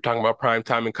 Again, we were talking about prime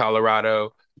time in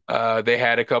Colorado. They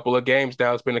had a couple of games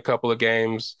now. It's been a couple of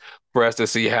games for us to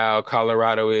see how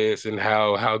Colorado is and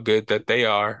how good that they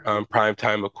are. Prime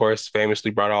Time, of course,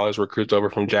 famously brought all his recruits over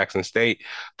from Jackson State,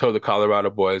 told the Colorado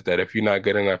boys that if you're not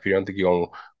good enough, you don't think you're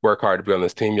gonna work hard to be on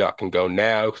this team, y'all can go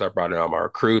now. Because I brought in all my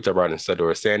recruits. I brought in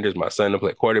Sedora Sanders, my son, to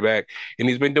play quarterback, and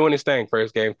he's been doing his thing.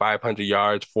 First game, 500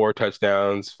 yards, 4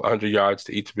 touchdowns, 100 yards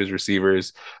to each of his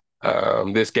receivers.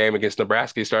 This game against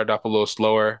Nebraska, he started off a little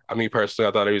slower. I mean, personally,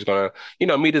 I thought he was going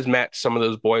to, meet his match. Some of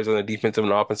those boys on the defensive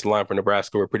and offensive line for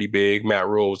Nebraska were pretty big. Matt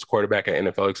Rule was the quarterback at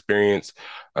NFL experience.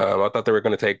 I thought they were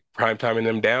going to take prime timing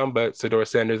them down, but Sedora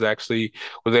Sanders actually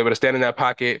was able to stand in that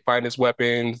pocket, find his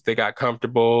weapons. They got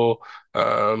comfortable,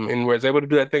 and was able to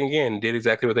do that thing again. Did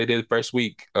exactly what they did the first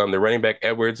week. The running back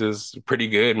Edwards is pretty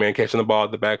good, man, catching the ball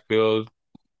at the backfield.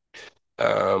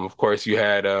 Of course, you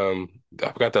had I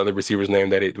forgot the other receiver's name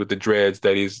with the dreads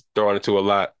that he's throwing it to a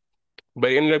lot, but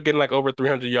he ended up getting like over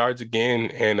 300 yards again,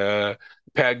 and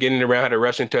Pat getting around had a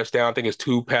rushing touchdown. I think it's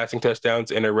 2 passing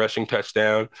touchdowns and a rushing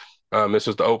touchdown. This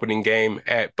was the opening game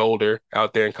at Boulder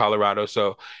out there in Colorado, so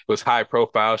it was high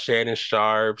profile. Shannon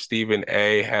Sharp, Stephen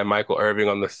A. had Michael Irving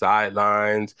on the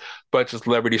sidelines, bunch of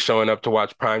celebrities showing up to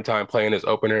watch primetime playing his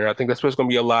opener. I think that's what's going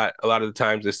to be a lot of the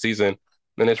times this season.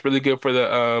 And it's really good for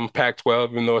the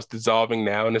Pac-12, even though it's dissolving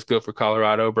now, and it's good for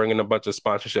Colorado, bringing a bunch of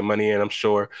sponsorship money in. I'm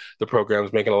sure the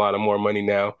program's making a lot of more money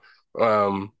now.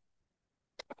 Um,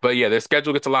 but yeah, their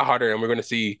schedule gets a lot harder, and we're going to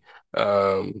see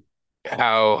um,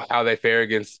 how they fare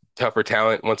against tougher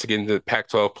talent once again. The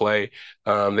Pac-12 play,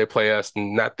 they play us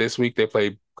not this week. They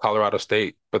play Colorado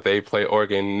State, but they play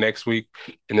Oregon next week,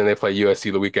 and then they play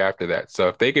USC the week after that. So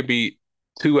if they could beat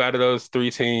 2 out of those 3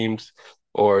 teams,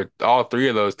 or all 3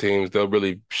 of those teams, they'll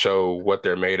really show what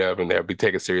they're made of, and they'll be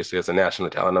taken seriously as a national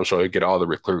talent. I'm sure he'll get all the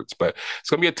recruits, but it's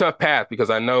going to be a tough path because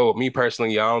I know, me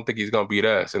personally, I don't think he's going to beat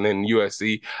us. And then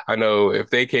USC, I know if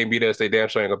they can't beat us, they damn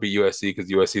sure ain't going to beat USC,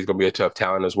 because USC is going to be a tough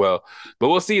talent as well. But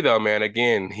we'll see, though, man.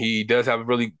 Again, he does have a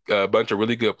really bunch of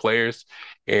really good players,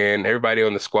 and everybody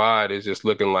on the squad is just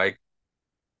looking like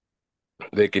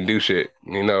they can do shit,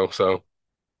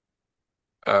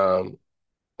 um,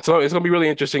 so it's gonna be really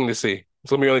interesting to see. It's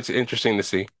gonna be really interesting to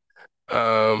see.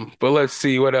 But let's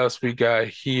see what else we got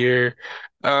here.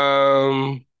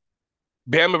 Um,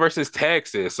 Bama versus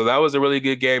Texas. So that was a really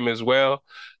good game as well.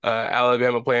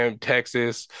 Alabama playing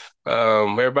Texas.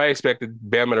 Everybody expected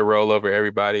Bama to roll over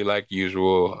everybody like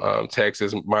usual.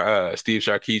 Texas, Steve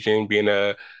Sarkisian being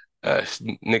a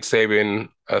Nick Saban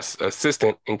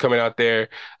assistant and coming out there.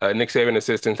 Nick Saban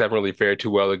assistants haven't really fared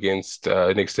too well against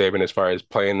Nick Saban as far as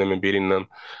playing them and beating them.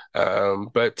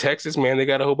 But Texas, man, they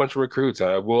got a whole bunch of recruits.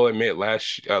 I will admit,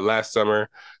 last summer,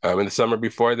 and the summer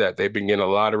before that, they've been getting a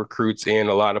lot of recruits in,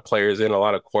 a lot of players in, a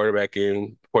lot of quarterbacks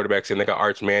in. They got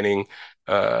Arch Manning.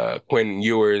 Quentin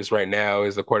Ewers right now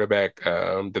is the quarterback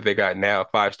that they got now,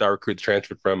 5-star recruit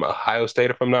transferred from Ohio State,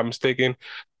 if I'm not mistaken.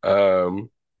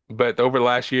 But over the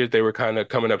last years, they were kind of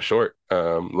coming up short.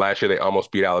 Last year, they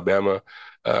almost beat Alabama,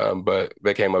 but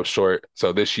they came up short.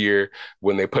 So this year,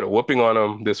 when they put a whooping on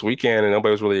them this weekend, and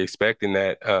nobody was really expecting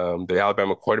that, the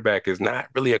Alabama quarterback is not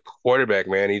really a quarterback,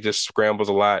 man. He just scrambles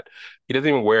a lot. He doesn't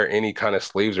even wear any kind of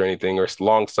sleeves or anything, or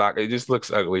long sock. It just looks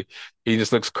ugly. He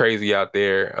just looks crazy out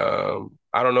there.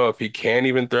 I don't know if he can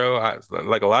even throw.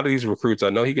 Like a lot of these recruits,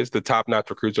 I know he gets the top-notch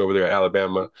recruits over there at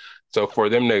Alabama. So for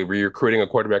them to be recruiting a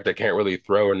quarterback that can't really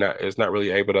throw or not is not really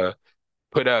able to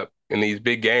put up in these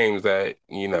big games that,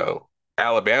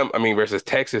 Alabama, I mean, versus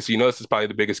Texas, this is probably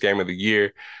the biggest game of the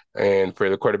year. And for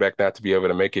the quarterback not to be able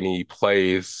to make any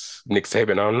plays, Nick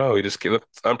Saban, I don't know, he just looks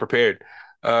unprepared.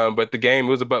 But the game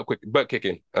was a butt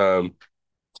kicking. To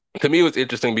me, it was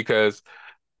interesting because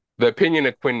the opinion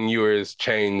of Quentin Ewers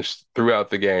changed throughout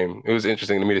the game. It was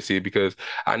interesting to me to see because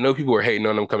I know people were hating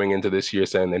on him coming into this year,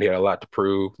 saying that he had a lot to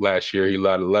prove. Last year, he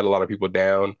let a lot of people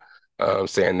down,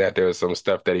 saying that there was some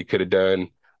stuff that he could have done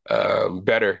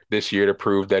better this year to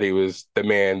prove that he was the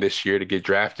man this year to get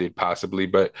drafted, possibly.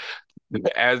 But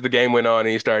as the game went on and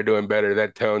he started doing better,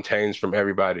 that tone changed from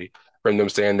everybody, from them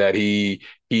saying that he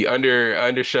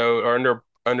undershowed or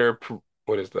under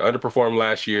underperformed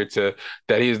last year, to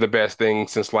that he's the best thing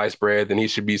since sliced bread, and he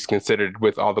should be considered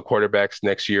with all the quarterbacks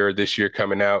next year or this year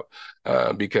coming out,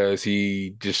 because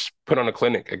he just put on a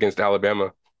clinic against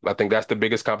Alabama. I think that's the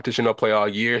biggest competition they'll play all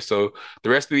year. So the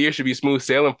rest of the year should be smooth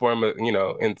sailing for him,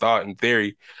 in thought and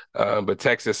theory. But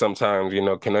Texas sometimes, can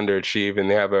underachieve, and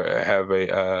they have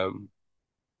a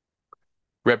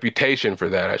reputation for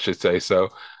that, I should say. So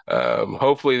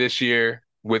hopefully this year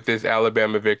with this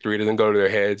Alabama victory. It doesn't go to their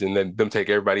heads and then them take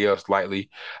everybody else lightly.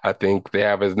 I think they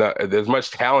have as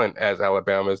much talent as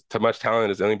Alabama, as much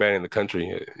talent as anybody in the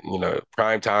country.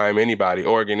 Prime time, anybody,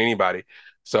 Oregon, anybody.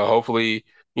 So hopefully,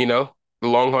 the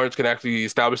Longhorns can actually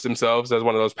establish themselves as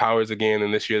one of those powers again,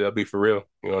 and this year they'll be for real.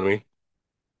 You know what I mean?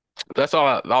 That's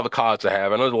all the college I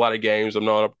have. I know there's a lot of games. I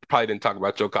probably didn't talk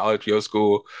about your college, your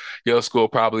school. Your school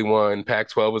probably won.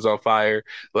 Pac-12 was on fire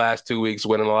last 2 weeks,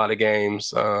 winning a lot of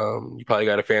games. You probably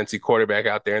got a fancy quarterback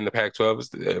out there in the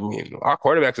Pac-12. I mean, our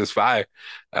quarterbacks is fire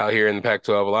out here in the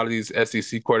Pac-12. A lot of these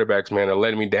SEC quarterbacks, man, are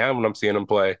letting me down when I'm seeing them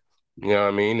play. You know what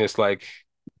I mean? It's like,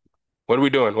 what are we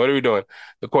doing? What are we doing?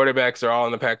 The quarterbacks are all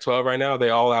in the Pac-12 right now. They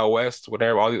all out west.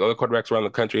 Whatever. All the other quarterbacks around the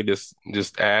country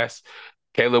just ass.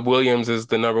 Caleb Williams is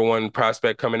the number one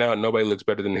prospect coming out. Nobody looks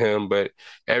better than him, but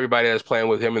everybody that's playing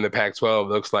with him in the Pac-12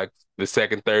 looks like the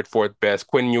second, third, fourth best.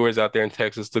 Quinn Ewers out there in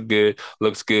Texas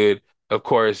looks good. Of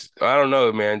course, I don't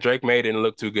know, man. Drake May didn't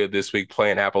look too good this week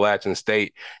playing Appalachian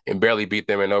State and barely beat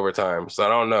them in overtime. So I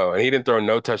don't know. And he didn't throw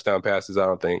no touchdown passes, I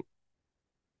don't think.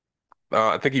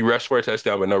 I think he rushed for a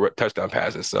touchdown, but no touchdown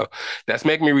passes. So that's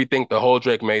making me rethink the whole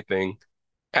Drake May thing.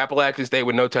 Appalachian State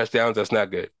with no touchdowns, that's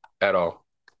not good at all.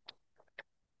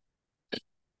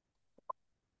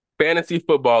 Fantasy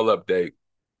football update.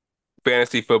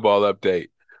 Fantasy football update.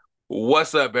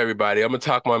 What's up, everybody? I'm gonna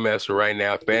talk my mess right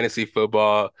now. Fantasy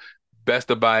football, best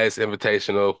of bias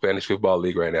invitational fantasy football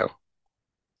league right now.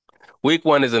 Week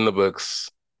 1 is in the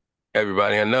books.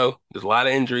 Everybody, I know there's a lot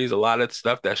of injuries, a lot of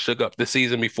stuff that shook up the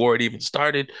season before it even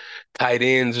started. Tight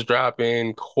ends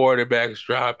dropping, quarterbacks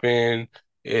dropping.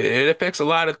 It affects a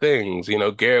lot of things.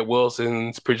 Garrett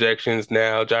Wilson's projections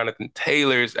now, Jonathan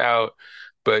Taylor's out.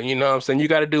 But you know what I'm saying? You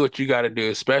got to do what you got to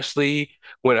do, especially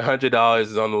when $100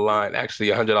 is on the line. Actually,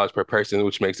 $100 per person,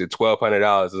 which makes it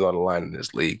 $1,200 is on the line in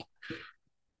this league.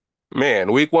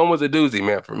 Man, week 1 was a doozy,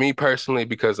 man, for me personally,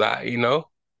 because I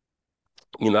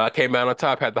came out on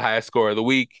top, had the highest score of the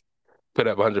week, put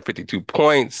up 152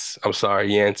 points. I'm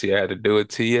sorry, Yancey, I had to do it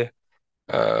to you.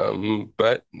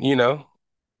 But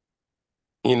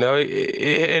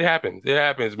it happens. It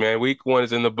happens, man. Week 1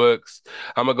 is in the books.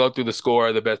 I'm gonna go through the score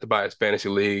of the Best of Bias Fantasy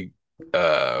League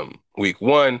week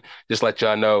 1. Just let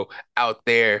y'all know out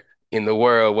there in the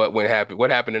world what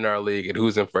happened in our league and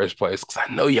who's in first place. Because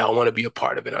I know y'all want to be a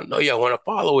part of it. I know y'all want to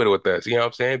follow it with us. You know what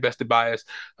I'm saying? Best of Bias.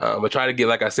 I try to get,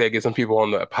 like I said, get some people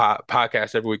on the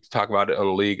podcast every week to talk about it on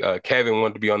the league. Kevin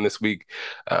wanted to be on this week,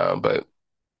 but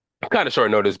kind of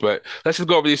short notice. But let's just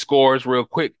go over these scores real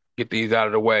quick. Get these out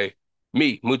of the way.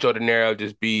 Me, Mucho Dinero,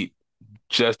 just beat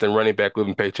Justin running back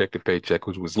living paycheck to paycheck,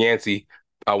 which was Yancey.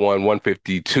 I won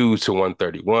 152 to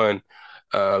 131.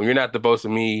 You're not the boss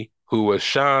of me, who was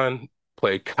Sean,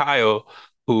 played Kyle,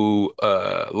 who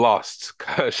lost.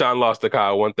 Sean lost to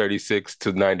Kyle 136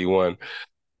 to 91.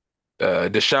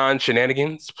 Deshaun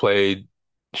Shenanigans played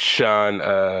Sean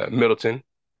Middleton,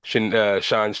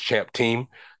 Sean's champ team.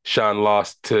 Sean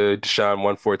lost to Deshaun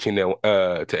 114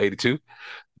 to 82.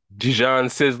 Dijon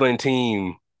Sizzling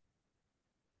team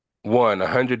won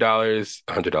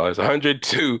 $100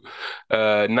 to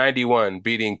 91,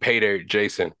 beating Paydirt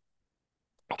Jason.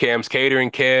 Cam's Catering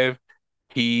Kev,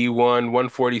 he won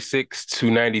 146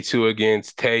 to 92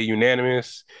 against Tay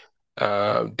unanimous.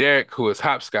 Derek, who is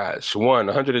hopscotch, won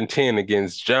 110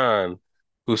 against John,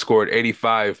 who scored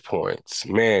 85 points.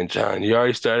 Man, John, you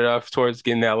already started off towards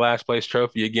getting that last place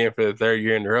trophy again for the 3rd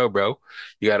year in a row, bro.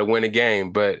 You got to win a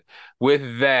game. But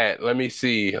with that, let me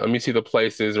see. Let me see the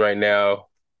places right now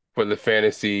for the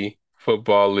Fantasy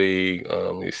Football League.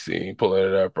 Let me see. Pulling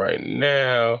it up right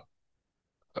now.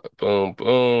 Boom,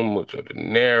 boom. Mucho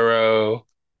Dinero.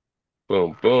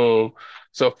 Boom, boom.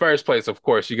 So first place, of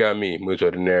course, you got me, Mucho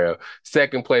Dinero.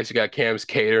 Second place, you got Cam's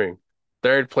Catering.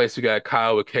 Third place, we got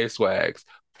Kyle with K-Swags.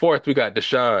 Fourth, we got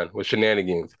Deshaun with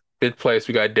Shenanigans. Fifth place,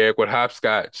 we got Derek with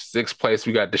Hopscotch. Sixth place,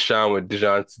 we got Deshaun with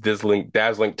Deshaun's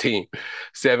Dazzling Team.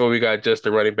 Seven, we got just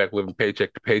a running back living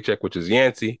paycheck to paycheck, which is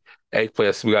Yancey. Eighth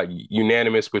place, we got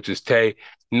Unanimous, which is Tay.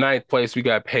 Ninth place, we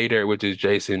got Paydirt, which is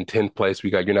Jason. 10th place,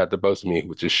 we got You're Not the Boss of Me,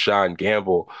 which is Sean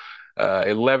Gamble.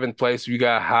 11th place, we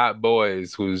got Hot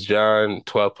Boys, who's John.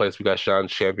 12th place, we got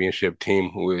Sean's championship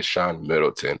team, who is Sean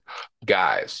Middleton.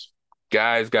 Guys,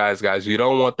 you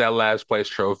don't want that last place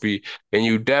trophy, and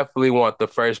you definitely want the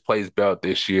first place belt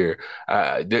this year.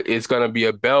 It's going to be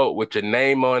a belt with your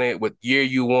name on it, with year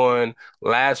you won,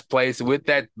 last place. With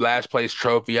that last place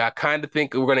trophy, I kind of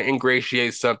think we're going to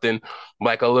ingratiate something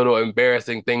like a little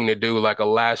embarrassing thing to do, like a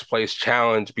last place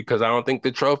challenge, because I don't think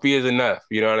the trophy is enough.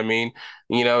 You know what I mean?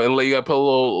 And you gotta put a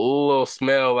little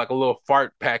smell, like a little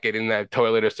fart packet in that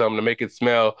toilet or something to make it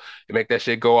smell and make that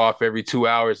shit go off every 2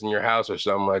 hours in your house or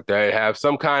something like that. Have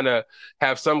some kind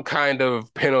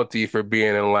of penalty for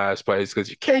being in last place because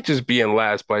you can't just be in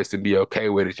last place and be okay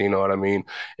with it. You know what I mean?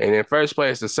 And in first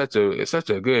place, it's such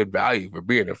a good value for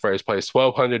being in first place.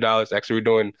 $1,200. Actually, we're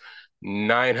doing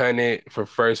 900 for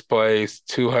first place,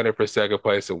 200 for second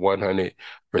place, and 100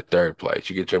 for third place.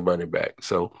 You get your money back.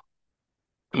 So,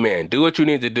 man, do what you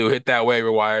need to do. Hit that waiver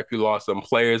wire if you lost some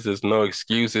players. There's no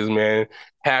excuses, man.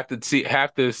 Half the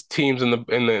teams in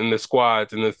the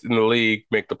squads in the league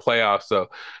make the playoffs. So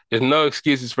there's no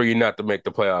excuses for you not to make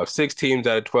the playoffs. 6 teams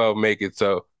out of 12 make it.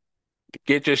 So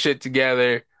get your shit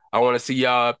together. I want to see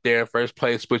y'all up there in first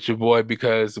place with your boy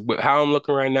because with how I'm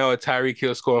looking right now, at Tyreek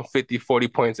Hill scoring 50, 40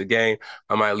 points a game,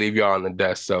 I might leave y'all on the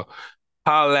dust. So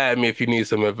holla at me if you need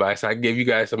some advice. I give you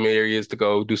guys some areas to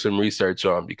go do some research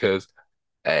on because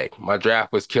hey, my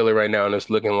draft was killer right now, and it's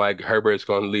looking like Herbert's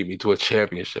going to lead me to a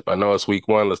championship. I know it's week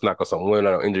one. Let's knock on some win.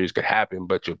 I know injuries could happen,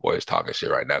 but your boy is talking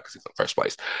shit right now because he's in first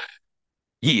place.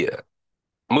 Yeah.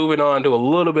 Moving on to a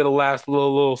little bit of last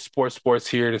little sports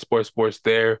here and sports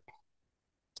there.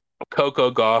 Coco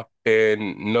Gauff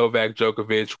and Novak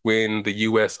Djokovic win the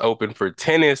U.S. Open for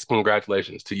tennis.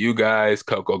 Congratulations to you guys.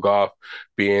 Coco Gauff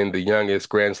being the youngest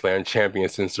Grand Slam champion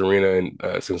since since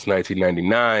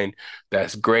 1999.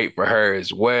 That's great for her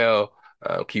as well.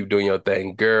 Keep doing your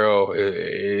thing, girl.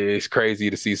 It's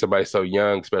crazy to see somebody so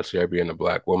young, especially her being a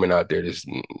Black woman out there, just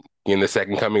in the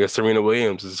second coming of Serena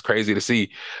Williams. It's crazy to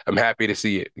see. I'm happy to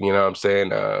see it. You know what I'm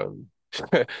saying?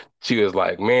 She was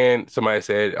like, man, somebody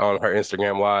said on her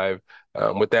Instagram live,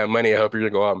 with that money, I hope you're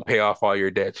gonna go out and pay off all your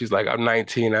debt. She's like, I'm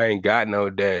 19, I ain't got no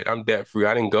debt. I'm debt free.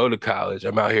 I didn't go to college.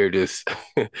 I'm out here just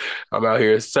I'm out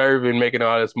here serving, making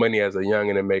all this money as a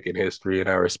youngin and making history, and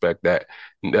I respect that.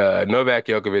 Novak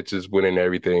Djokovic is winning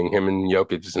everything. Him and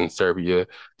Jokic is in Serbia,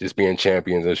 just being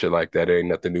champions and shit like that. It ain't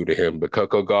nothing new to him. But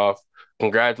Coco Gauff,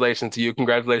 congratulations to you.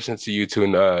 Congratulations to you too,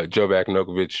 and Novak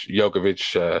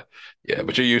Djokovic. Yeah,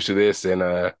 but you're used to this,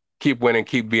 and keep winning,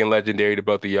 keep being legendary to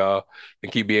both of y'all,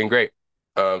 and keep being great.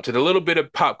 To the little bit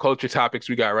of pop culture topics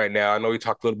we got right now, I know we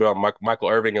talked a little bit about Michael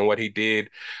Irving and what he did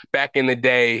back in the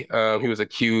day. He was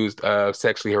accused of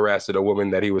sexually harassing a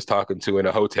woman that he was talking to in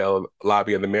a hotel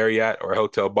lobby in the Marriott or a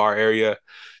hotel bar area.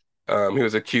 He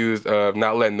was accused of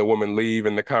not letting the woman leave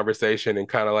in the conversation and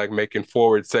kind of like making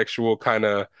forward sexual kind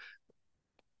of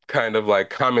like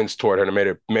comments toward her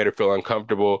and made her feel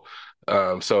uncomfortable.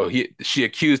 So she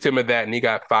accused him of that, and he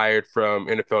got fired from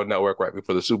NFL Network right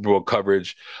before the Super Bowl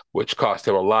coverage, which cost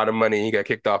him a lot of money. He got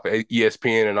kicked off of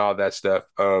ESPN and all that stuff.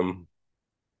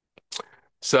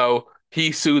 So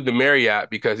he sued the Marriott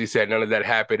because he said none of that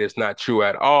happened. It's not true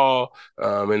at all.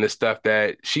 And the stuff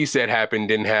that she said happened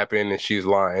didn't happen, and she's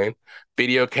lying.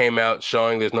 Video came out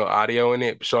showing there's no audio in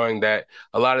it, showing that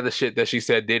a lot of the shit that she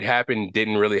said did happen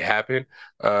didn't really happen.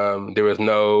 There was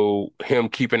no him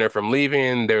keeping her from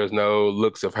leaving. There was no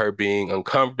looks of her being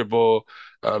uncomfortable.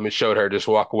 It showed her just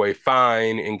walk away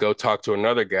fine and go talk to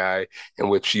another guy in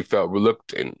which she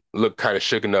looked kind of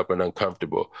shooken up and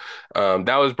uncomfortable.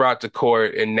 That was brought to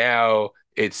court, and now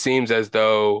it seems as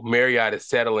though Marriott is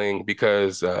settling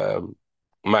because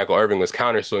Michael Irving was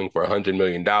countersuing for $100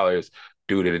 million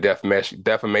due to the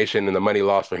defamation and the money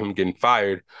lost for him getting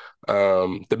fired.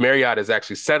 The Marriott is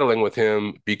actually settling with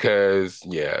him because,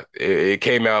 yeah, it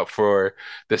came out for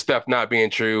the stuff not being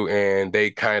true, and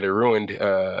they kind of ruined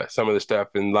some of the stuff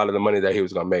and a lot of the money that he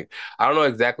was going to make. I don't know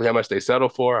exactly how much they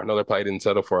settled for. I know they probably didn't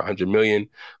settle for $100 million,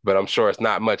 but I'm sure it's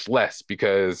not much less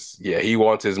because, yeah, he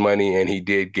wants his money, and he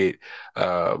did get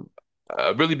a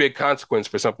really big consequence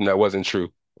for something that wasn't true.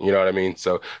 You know what I mean?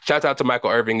 So shout out to Michael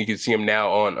Irving. You can see him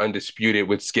now on Undisputed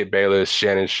with Skip Bayless,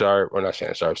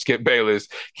 Skip Bayless,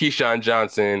 Keyshawn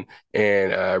Johnson,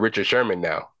 and Richard Sherman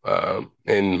now.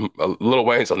 And Lil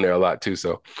Wayne's on there a lot too.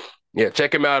 So yeah,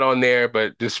 check him out on there.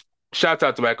 But just shout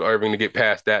out to Michael Irving to get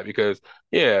past that because,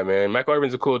 yeah, man, Michael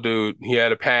Irving's a cool dude. He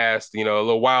had a past, a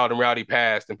little wild and rowdy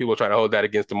past, and people try to hold that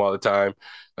against him all the time.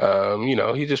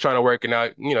 He's just trying to work it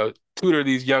out, tutor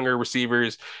these younger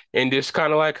receivers and just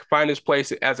kind of like find his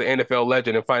place as an NFL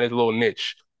legend and find his little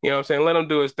niche. You know what I'm saying? Let him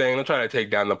do his thing. I'm trying to take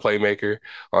down the playmaker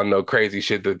on no crazy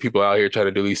shit that people out here trying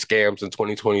to do these scams in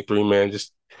 2023, man.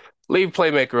 Just leave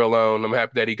playmaker alone. I'm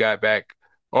happy that he got back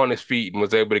on his feet and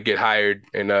was able to get hired.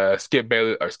 And Skip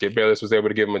Bayless was able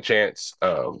to give him a chance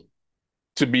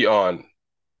to be on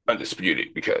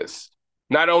Undisputed because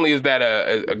not only is that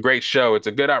a great show, it's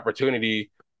a good opportunity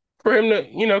for him to,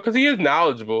 because he is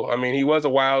knowledgeable. I mean, he was a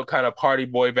wild kind of party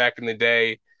boy back in the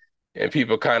day, and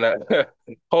people kind of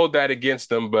hold that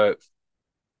against him. But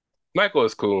Michael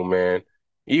is cool, man.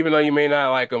 Even though you may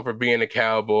not like him for being a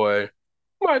cowboy,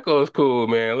 Michael is cool,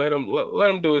 man. Let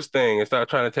him do his thing and stop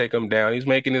trying to take him down. He's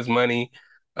making his money.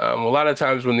 A lot of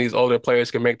times when these older players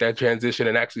can make that transition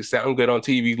and actually sound good on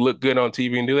TV, look good on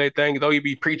TV, and do their thing, though you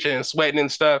be preaching and sweating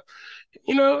and stuff,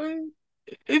 you know,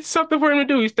 it's something for him to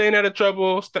do. He's staying out of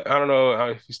trouble. I don't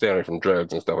know if he's staying away from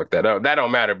drugs and stuff like that. That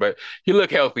don't matter, but he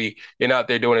look healthy and out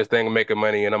there doing his thing and making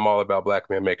money. And I'm all about black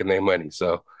men making their money.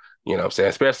 So, what I'm saying,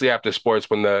 especially after sports,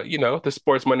 when the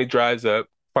sports money dries up,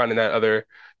 finding that other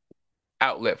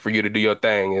outlet for you to do your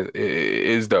thing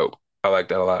is dope. I like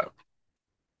that a lot.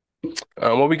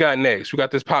 What we got next? We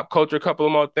got this pop culture, couple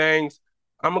of more things.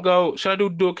 I'm gonna go. Should I do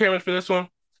dual cameras for this one?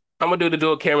 I'm gonna do the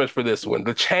dual cameras for this one.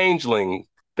 The Changeling,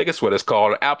 I think it's what it's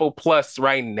called. Apple Plus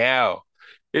right now.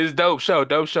 It's dope show,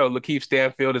 dope show. Lakeith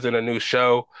Stanfield is in a new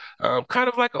show, kind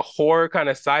of like a horror, kind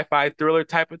of sci-fi thriller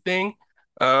type of thing.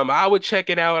 I would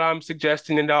check it out. I'm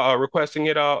suggesting it all, or requesting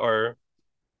it all, or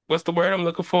what's the word I'm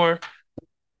looking for?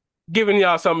 Giving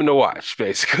y'all something to watch,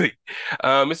 basically.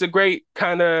 It's a great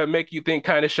kind of make you think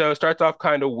kind of show. Starts off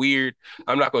kind of weird.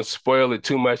 I'm not going to spoil it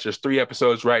too much. There's 3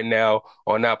 episodes right now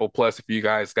on Apple Plus if you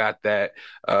guys got that.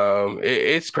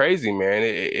 It's crazy, man.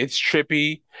 It's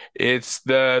trippy. It's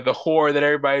the horror that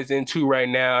everybody's into right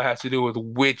now. It has to do with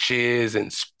witches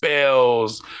and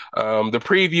spells. The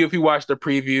preview, if you watch the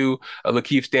preview,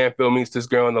 Lakeith Stanfield meets this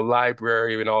girl in the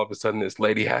library, and all of a sudden this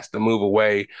lady has to move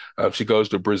away. She goes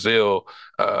to Brazil.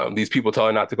 These people tell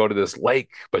her not to go to this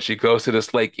lake, but she goes to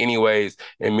this lake anyways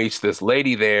and meets this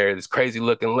lady there, this crazy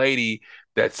looking lady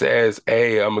that says,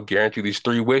 "Hey, I'm gonna guarantee you these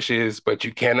 3 wishes, but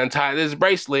you can't untie this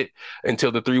bracelet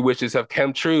until the 3 wishes have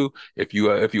come true. If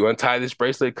you untie this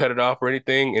bracelet, cut it off or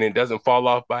anything, and it doesn't fall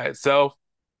off by itself,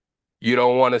 you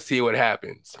don't want to see what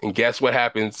happens." And guess what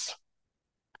happens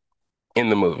in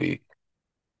the movie?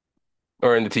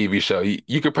 Or in the TV show.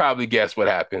 You could probably guess what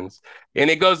happens.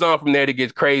 And it goes on from there to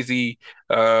get crazy.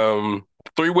 3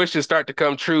 wishes start to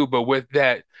come true, but with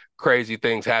that, crazy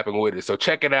things happen with it. So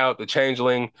check it out, The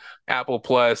Changeling, Apple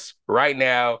Plus, right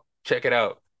now. Check it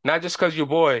out. Not just because your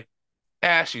boy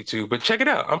asked you to, but check it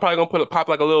out. I'm probably gonna pop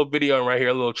like a little video in right here,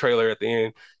 a little trailer at the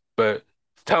end. But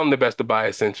tell them the best to buy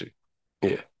sent you.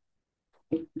 Yeah.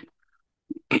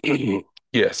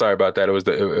 Yeah, sorry about that. It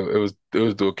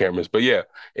was dual cameras, but yeah,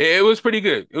 it was pretty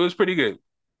good. It was pretty good.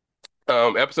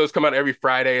 Episodes come out every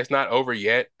Friday. It's not over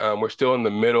yet. We're still in the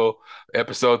middle.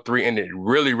 Episode 3 ended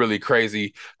really, really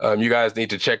crazy. You guys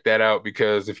need to check that out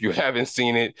because if you haven't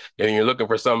seen it and you're looking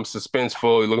for some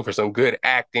suspenseful, you're looking for some good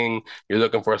acting, you're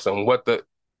looking for some what the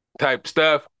type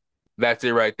stuff, that's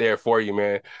it right there for you,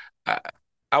 man. I,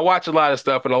 I watch a lot of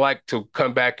stuff and I like to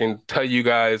come back and tell you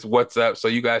guys what's up so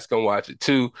you guys can watch it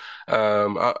too.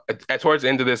 Towards the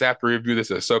end of this, after we review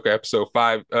this Ahsoka episode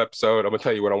 5 episode, I'm gonna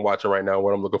tell you what I'm watching right now,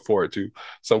 what I'm looking forward to.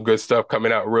 Some good stuff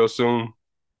coming out real soon.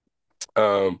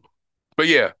 Um, but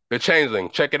yeah, The Changeling,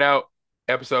 check it out.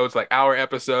 Episodes like hour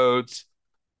episodes,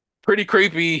 pretty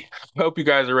creepy. Hope you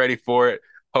guys are ready for it.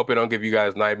 Hope it don't give you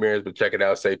guys nightmares, but check it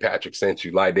out. Say Patrick sent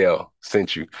you. Lydell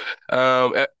sent you.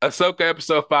 Ahsoka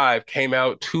episode 5 came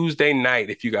out Tuesday night.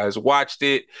 If you guys watched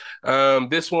it,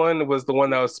 this one was the one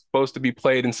that was supposed to be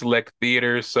played in select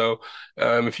theaters. So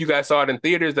if you guys saw it in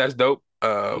theaters, that's dope.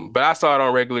 But I saw it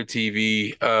on regular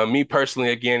TV. Me personally,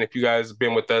 again, if you guys have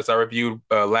been with us, I reviewed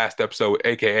last episode,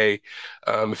 aka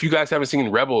if you guys haven't seen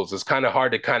Rebels, it's kind of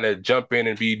hard to kind of jump in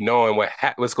and be knowing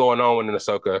what's going on in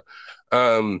Ahsoka.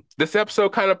 This episode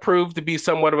kind of proved to be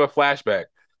somewhat of a flashback.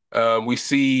 We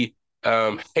see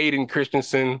Hayden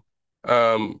Christensen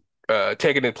playing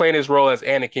his role as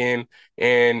Anakin,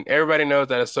 and everybody knows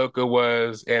that Ahsoka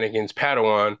was Anakin's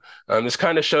Padawan. This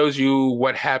kind of shows you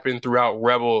what happened throughout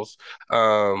Rebels,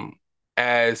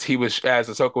 as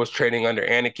Ahsoka was training under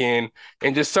Anakin,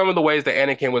 and just some of the ways that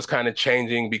Anakin was kind of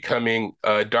changing, becoming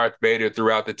Darth Vader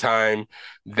throughout the time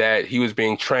that he was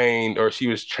being trained, or she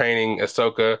was training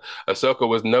Ahsoka. Ahsoka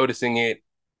was noticing it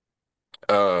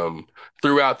um,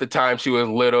 throughout the time she was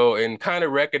little and kind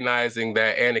of recognizing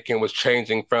that Anakin was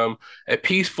changing from a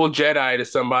peaceful Jedi to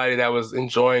somebody that was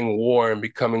enjoying war and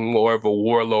becoming more of a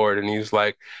warlord. And he's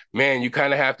like, man, you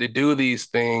kind of have to do these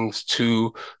things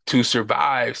to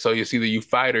survive. So it's either you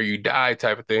fight or you die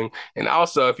type of thing. And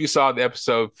also, if you saw the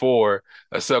episode 4,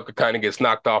 Ahsoka kind of gets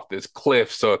knocked off this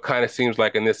cliff. So it kind of seems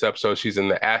like in this episode, she's in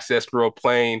the ancestral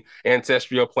plane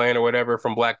or whatever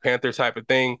from Black Panther type of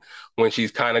thing, when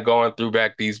she's kind of going through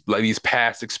back these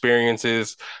past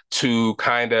experiences to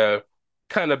kind of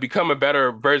become a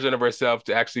better version of herself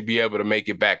to actually be able to make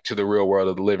it back to the real world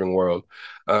of the living world.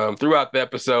 Throughout the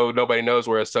episode, nobody knows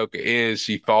where Ahsoka is.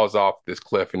 She falls off this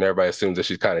cliff and everybody assumes that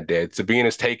she's kind of dead. Sabine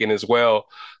is taken as well,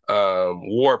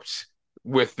 warped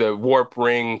with the warp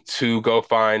ring to go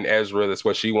find Ezra. That's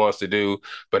what she wants to do.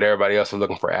 But everybody else is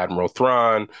looking for Admiral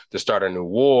Thrawn to start a new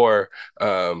war.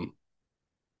 Um,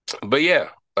 but yeah,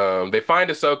 they find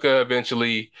Ahsoka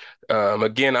eventually.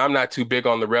 Again, I'm not too big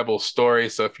on the Rebel story,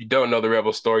 so if you don't know the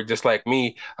Rebel story, just like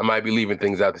me, I might be leaving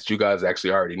things out that you guys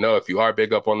actually already know if you are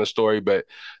big up on the story. But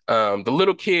the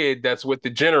little kid that's with the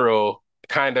general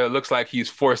kind of looks like he's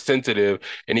force sensitive,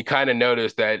 and he kind of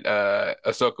noticed that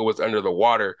Ahsoka was under the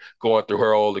water going through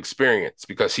her old experience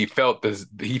because he felt the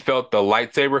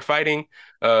lightsaber fighting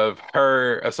of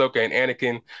her, Ahsoka, and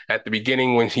Anakin at the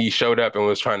beginning when he showed up and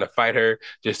was trying to fight her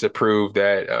just to prove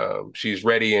that she's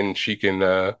ready and she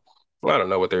can. I don't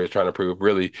know what they were trying to prove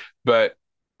really, but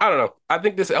I don't know. I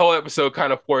think this whole episode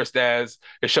kind of forced as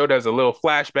it showed as a little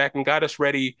flashback and got us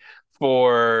ready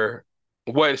for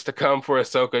what is to come for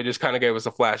Ahsoka. Just kind of gave us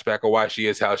a flashback of why she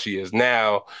is how she is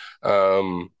now.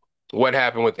 Um, what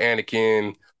happened with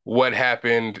Anakin? What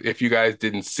happened if you guys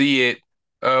didn't see it?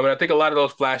 And I think a lot of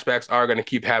those flashbacks are going to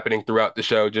keep happening throughout the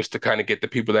show just to kind of get the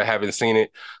people that haven't seen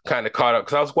it kind of caught up.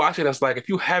 Because I was watching, it's like, if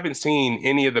you haven't seen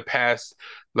any of the past,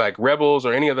 like Rebels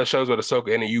or any of the shows with Ahsoka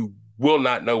in it, you will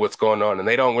not know what's going on. And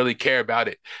they don't really care about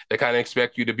it. They kind of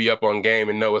expect you to be up on game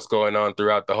and know what's going on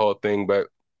throughout the whole thing. But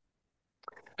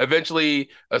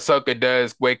eventually, Ahsoka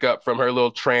does wake up from her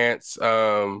little trance.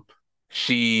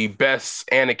 She bests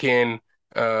Anakin,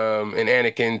 and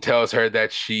Anakin tells her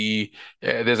that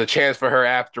there's a chance for her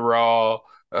after all.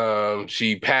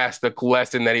 She passed the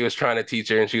lesson that he was trying to teach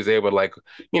her, and she was able to, like,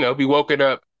 be woken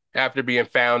up after being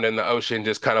found in the ocean,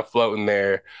 just kind of floating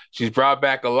there. She's brought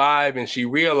back alive, and she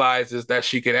realizes that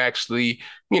she can actually,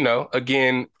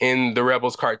 again, in the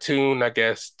Rebels cartoon, I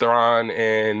guess Thrawn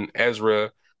and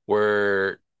Ezra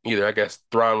were either, I guess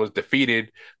Thrawn was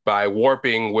defeated by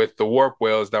warping with the warp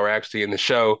whales that were actually in the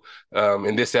show,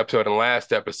 in this episode and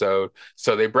last episode.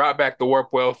 So they brought back the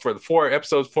warp whale for the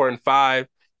episodes 4 and 5,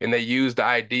 and they used the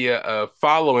idea of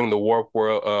following the warp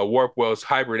whale's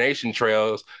hibernation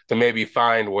trails to maybe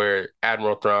find where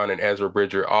Admiral Thrawn and Ezra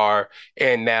Bridger are,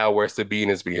 and now where Sabine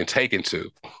is being taken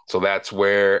to. So that's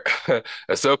where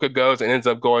Ahsoka goes and ends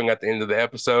up going at the end of the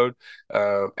episode.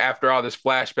 After all this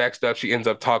flashback stuff, she ends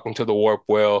up talking to the warp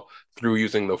whale through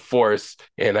using the Force,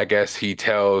 and I guess he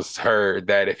tells her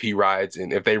that if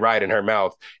they ride in her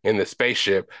mouth in the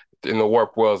spaceship, in the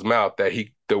warp whale's mouth, that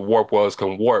the warp whales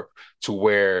can warp to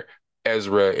where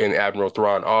Ezra and Admiral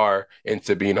Thrawn are and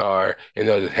Sabine are, and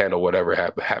they'll just handle whatever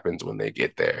happens when they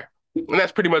get there. And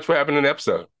that's pretty much what happened in the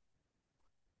episode.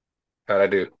 How'd I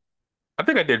do? I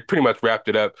think I did pretty much wrapped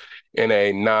it up in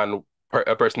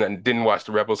a person that didn't watch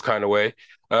the Rebels kind of way.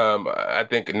 I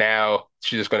think now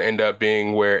she's just going to end up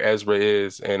being where Ezra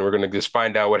is, and we're going to just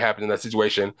find out what happened in that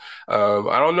situation.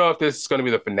 I don't know if this is going to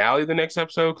be the finale of the next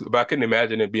episode, but I couldn't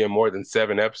imagine it being more than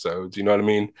 7 episodes. You know what I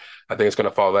mean? I think it's going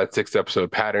to follow that 6-episode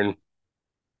pattern.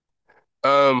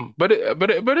 But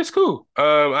it's cool.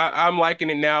 I'm liking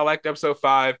it now. I liked episode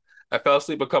 5. I fell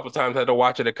asleep a couple of times. I had to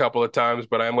watch it a couple of times,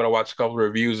 but I'm going to watch a couple of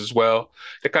reviews as well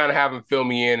to kind of have them fill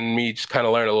me in and me just kind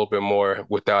of learn a little bit more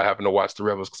without having to watch the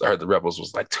Rebels, because I heard the Rebels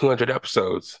was like 200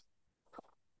 episodes.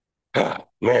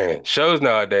 Man, shows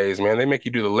nowadays, man, they make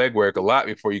you do the legwork a lot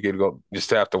before you get to go just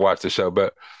to have to watch the show.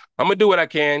 But I'm gonna do what I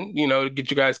can, to get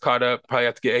you guys caught up. Probably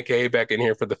have to get AKA back in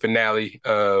here for the finale,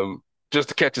 just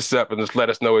to catch us up and just let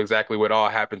us know exactly what all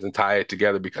happens and tie it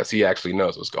together, because he actually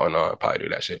knows what's going on. I'll probably do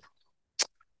that shit.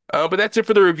 But that's it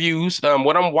for the reviews.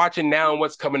 What I'm watching now and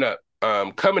what's coming up.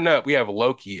 Coming up, we have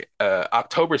Loki,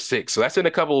 October 6th. So that's in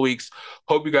a couple of weeks.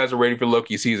 Hope you guys are ready for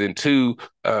Loki season 2.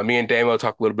 Me and Damo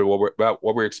talk a little bit about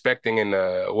what we're expecting and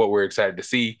what we're excited to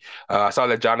see. I saw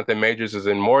that Jonathan Majors is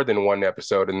in more than one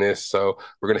episode in this, so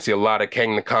we're going to see a lot of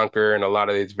Kang the Conqueror and a lot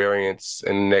of these variants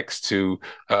in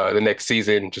the next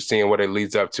season. Just seeing what it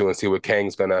leads up to and see what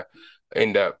Kang's going to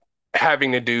end up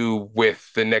having to do with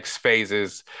the next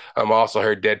phases. I also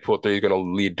heard Deadpool 3 is going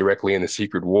to lead directly into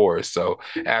Secret Wars. So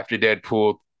after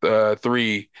Deadpool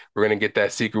 3, we're going to get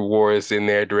that Secret Wars in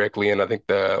there directly. And I think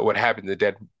what happens in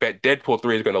Deadpool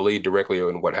 3 is going to lead directly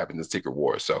in what happens in Secret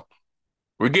Wars. So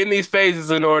we're getting these phases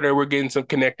in order. We're getting some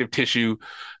connective tissue.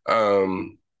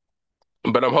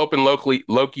 But I'm hoping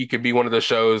Loki could be one of the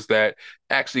shows that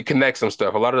actually connects some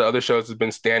stuff. A lot of the other shows have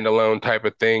been standalone type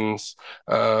of things.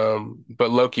 But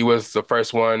Loki was the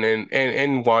first one, and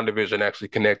WandaVision actually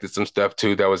connected some stuff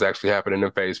too that was actually happening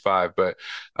in phase 5. But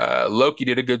Loki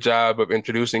did a good job of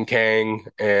introducing Kang,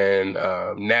 and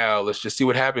now let's just see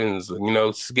what happens.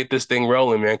 Let's get this thing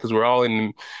rolling, man, because we're all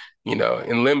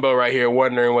in limbo right here,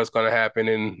 wondering what's going to happen,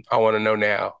 and I want to know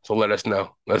now. So let us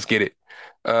know. Let's get it.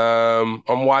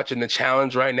 I'm watching the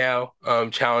challenge right now.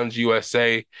 Challenge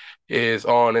USA is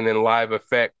on and in live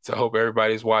effect. So I hope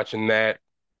everybody's watching that.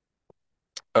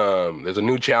 There's a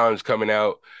new challenge coming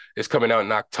out. It's coming out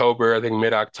in October, I think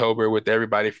mid-October, with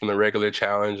everybody from the regular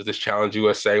challenge. This Challenge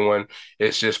USA one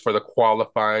is just for the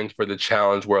qualifying for the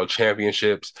Challenge World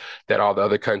Championships that all the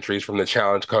other countries from the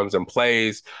challenge comes and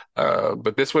plays.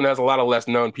 But this one has a lot of less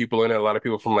known people in it. A lot of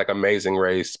people from like Amazing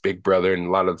Race, Big Brother, and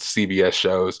a lot of CBS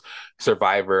shows,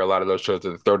 Survivor, a lot of those shows that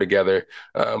they throw together.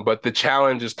 But the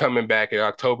challenge is coming back in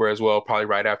October as well, probably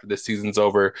right after the season's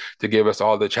over, to give us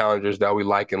all the challengers that we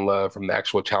like and love from the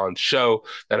actual challenge show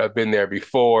that have been there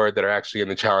before, that are actually in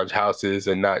the challenge houses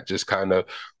and not just kind of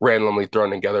randomly thrown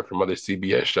together from other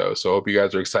CBS shows. So I hope you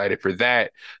guys are excited for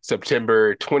that.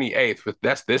 September 28th,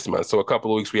 that's this month. So a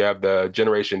couple of weeks, we have the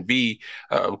Generation V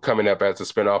coming up as a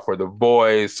spinoff for The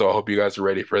Boys. So I hope you guys are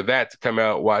ready for that to come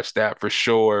out. Watch that for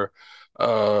sure.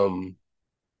 What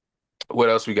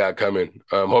else we got coming?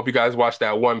 Hope you guys watch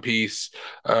that One Piece.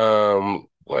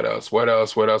 What else? What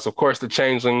else? What else? Of course, the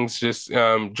Changelings just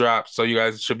dropped, so you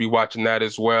guys should be watching that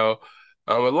as well.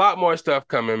 A lot more stuff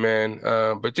coming, man.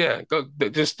 But yeah, go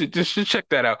just check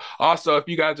that out. Also, if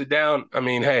you guys are down, I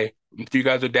mean, hey, if you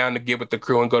guys are down to get with the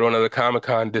crew and go to another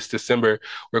Comic-Con this December,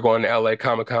 we're going to LA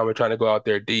Comic-Con. We're trying to go out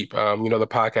there deep. The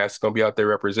podcast is going to be out there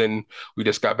representing. We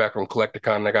just got back from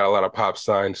Collecticon and I got a lot of pop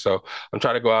signed. So I'm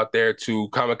trying to go out there to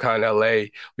Comic-Con LA.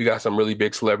 We got some really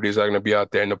big celebrities that are going to be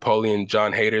out there. Napoleon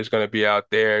John Hader is going to be out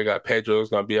there. We got Pedro's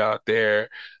going to be out there.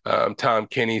 Tom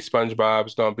Kenny,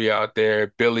 SpongeBob's going to be out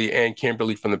there. Billy and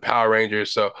Kimberly from the Power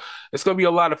Rangers. So it's going to be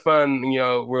a lot of fun.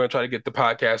 We're going to try to get the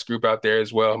podcast group out there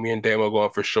as well. Me and Damo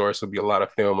going for sure. So it'll be a lot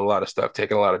of film, a lot of stuff,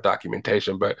 taking a lot of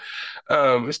documentation. But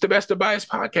it's the Best of Bias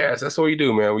podcast. That's what we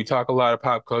do, man. We talk a lot of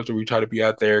pop culture. We try to be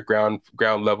out there ground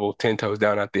level, 10 toes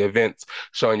down at the events,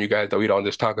 showing you guys that we don't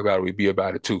just talk about it, we be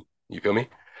about it too. You feel me?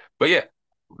 But yeah,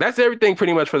 that's everything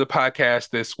pretty much for the podcast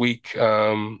this week.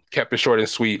 Kept it short and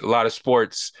sweet. A lot of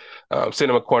sports,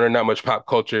 cinema corner, not much pop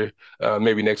culture.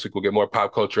 Maybe next week we'll get more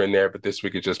pop culture in there, but this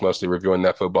week it's just mostly reviewing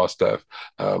that football stuff.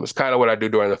 It's kind of what I do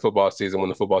during the football season. When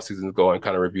the football season is going,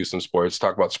 kind of review some sports,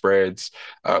 talk about spreads,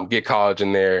 get college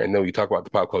in there, and then we talk about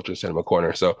the pop culture cinema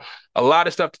corner. So a lot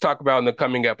of stuff to talk about in the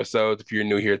coming episodes. If you're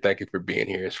new here, thank you for being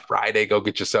here. It's Friday. Go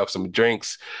get yourself some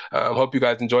drinks. Hope you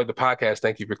guys enjoyed the podcast.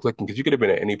 Thank you for clicking, because you could have been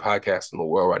at any podcast in the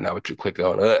world right now, but you click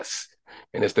on us.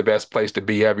 And it's the best place to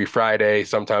be every Friday.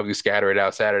 Sometimes we scatter it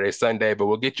out Saturday, Sunday, but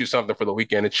we'll get you something for the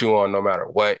weekend to chew on no matter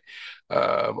what.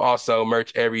 Also,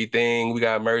 merch everything. We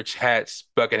got merch, hats,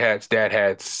 bucket hats, dad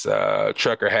hats,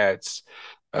 trucker hats,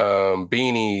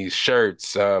 beanies,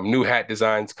 shirts, new hat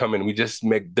designs coming.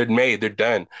 They're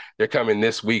done. They're coming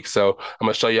this week. So I'm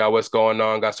gonna show y'all what's going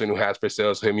on. Got some new hats for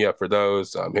sale. So hit me up for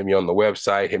those. Hit me on the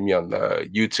website, hit me on the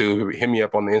YouTube, hit me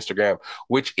up on the Instagram,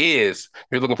 which is, if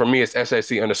you're looking for me, it's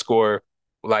SAC_Lydell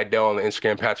on the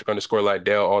Instagram,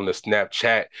 Patrick_Lydell on the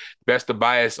Snapchat, Best of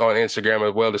Bias on Instagram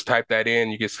as well. Just type that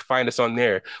in. You can find us on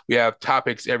there. We have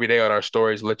topics every day on our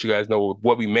stories, let you guys know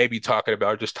what we may be talking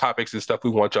about, just topics and stuff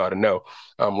we want y'all to know.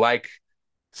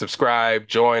 Subscribe,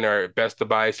 join our Best of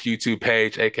Bias YouTube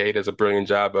page. AKA does a brilliant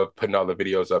job of putting all the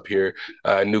videos up here.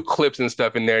 New clips and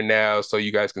stuff in there now, so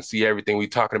you guys can see everything we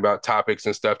talking about, topics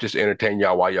and stuff, just to entertain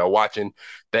y'all while y'all watching.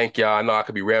 Thank y'all. I know I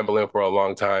could be rambling for a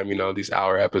long time, these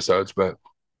hour episodes, but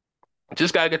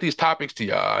just gotta get these topics to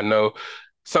y'all. I know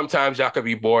sometimes y'all could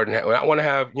be bored and I want to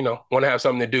have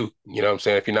something to do. You know what I'm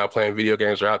saying? If you're not playing video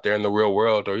games or out there in the real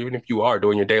world, or even if you are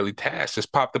doing your daily tasks,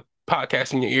 just pop the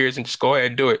podcast in your ears and just go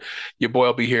ahead and do it. Your boy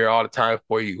will be here all the time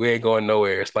for you. We ain't going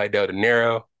nowhere. It's Lydell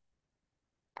Dinero.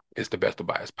 It's the Best of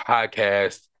Bias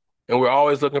podcast. And we're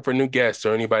always looking for new guests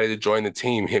or anybody to join the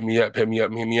team. Hit me up, hit me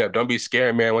up, hit me up. Don't be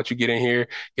scared, man. Once you get in here,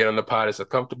 get on the pod. It's a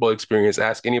comfortable experience.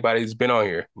 Ask anybody who's been on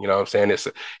here. You know what I'm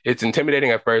saying? It's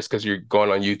intimidating at first because you're going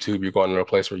on YouTube. You're going to a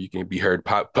place where you can be heard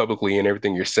publicly and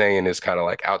everything you're saying is kind of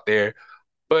like out there.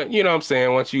 But you know what I'm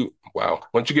saying? Once you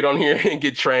get on here and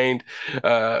get trained,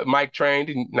 mic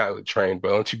trained, not trained,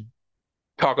 but once you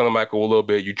talk on the mic a little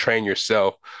bit, you train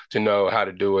yourself to know how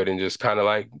to do it and just kind of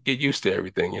like get used to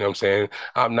everything. You know what I'm saying?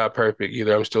 I'm not perfect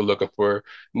either. I'm still looking for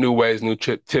new ways, new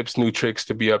tips, new tricks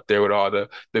to be up there with all the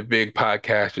big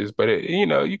podcasters. But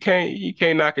you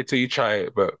can't knock it till you try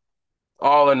it. But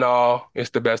all in all,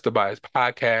 it's the Best of Bias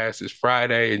podcast. It's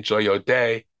Friday. Enjoy your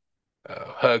day.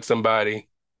 Hug somebody.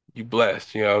 You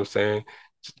blessed. You know what I'm saying?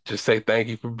 Just say thank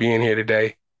you for being here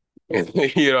today.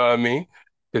 You know what I mean?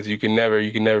 Because you can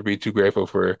never be too grateful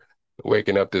for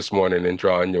waking up this morning and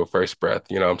drawing your first breath.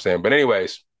 You know what I'm saying? But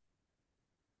anyways,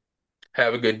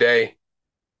 Have a good day.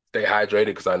 Stay hydrated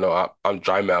because I know I'm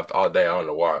dry mouthed all day. I don't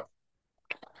know why.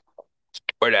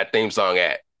 Where that theme song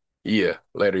at? Yeah.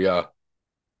 Later, y'all.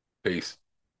 Peace.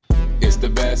 It's the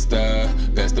best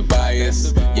of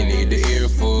bias. You need the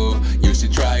earful, you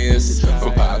should try us.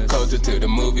 From pop culture to the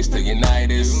movies to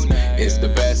Unitas. It's the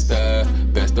best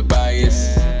of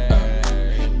bias.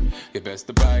 Your best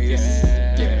of bias.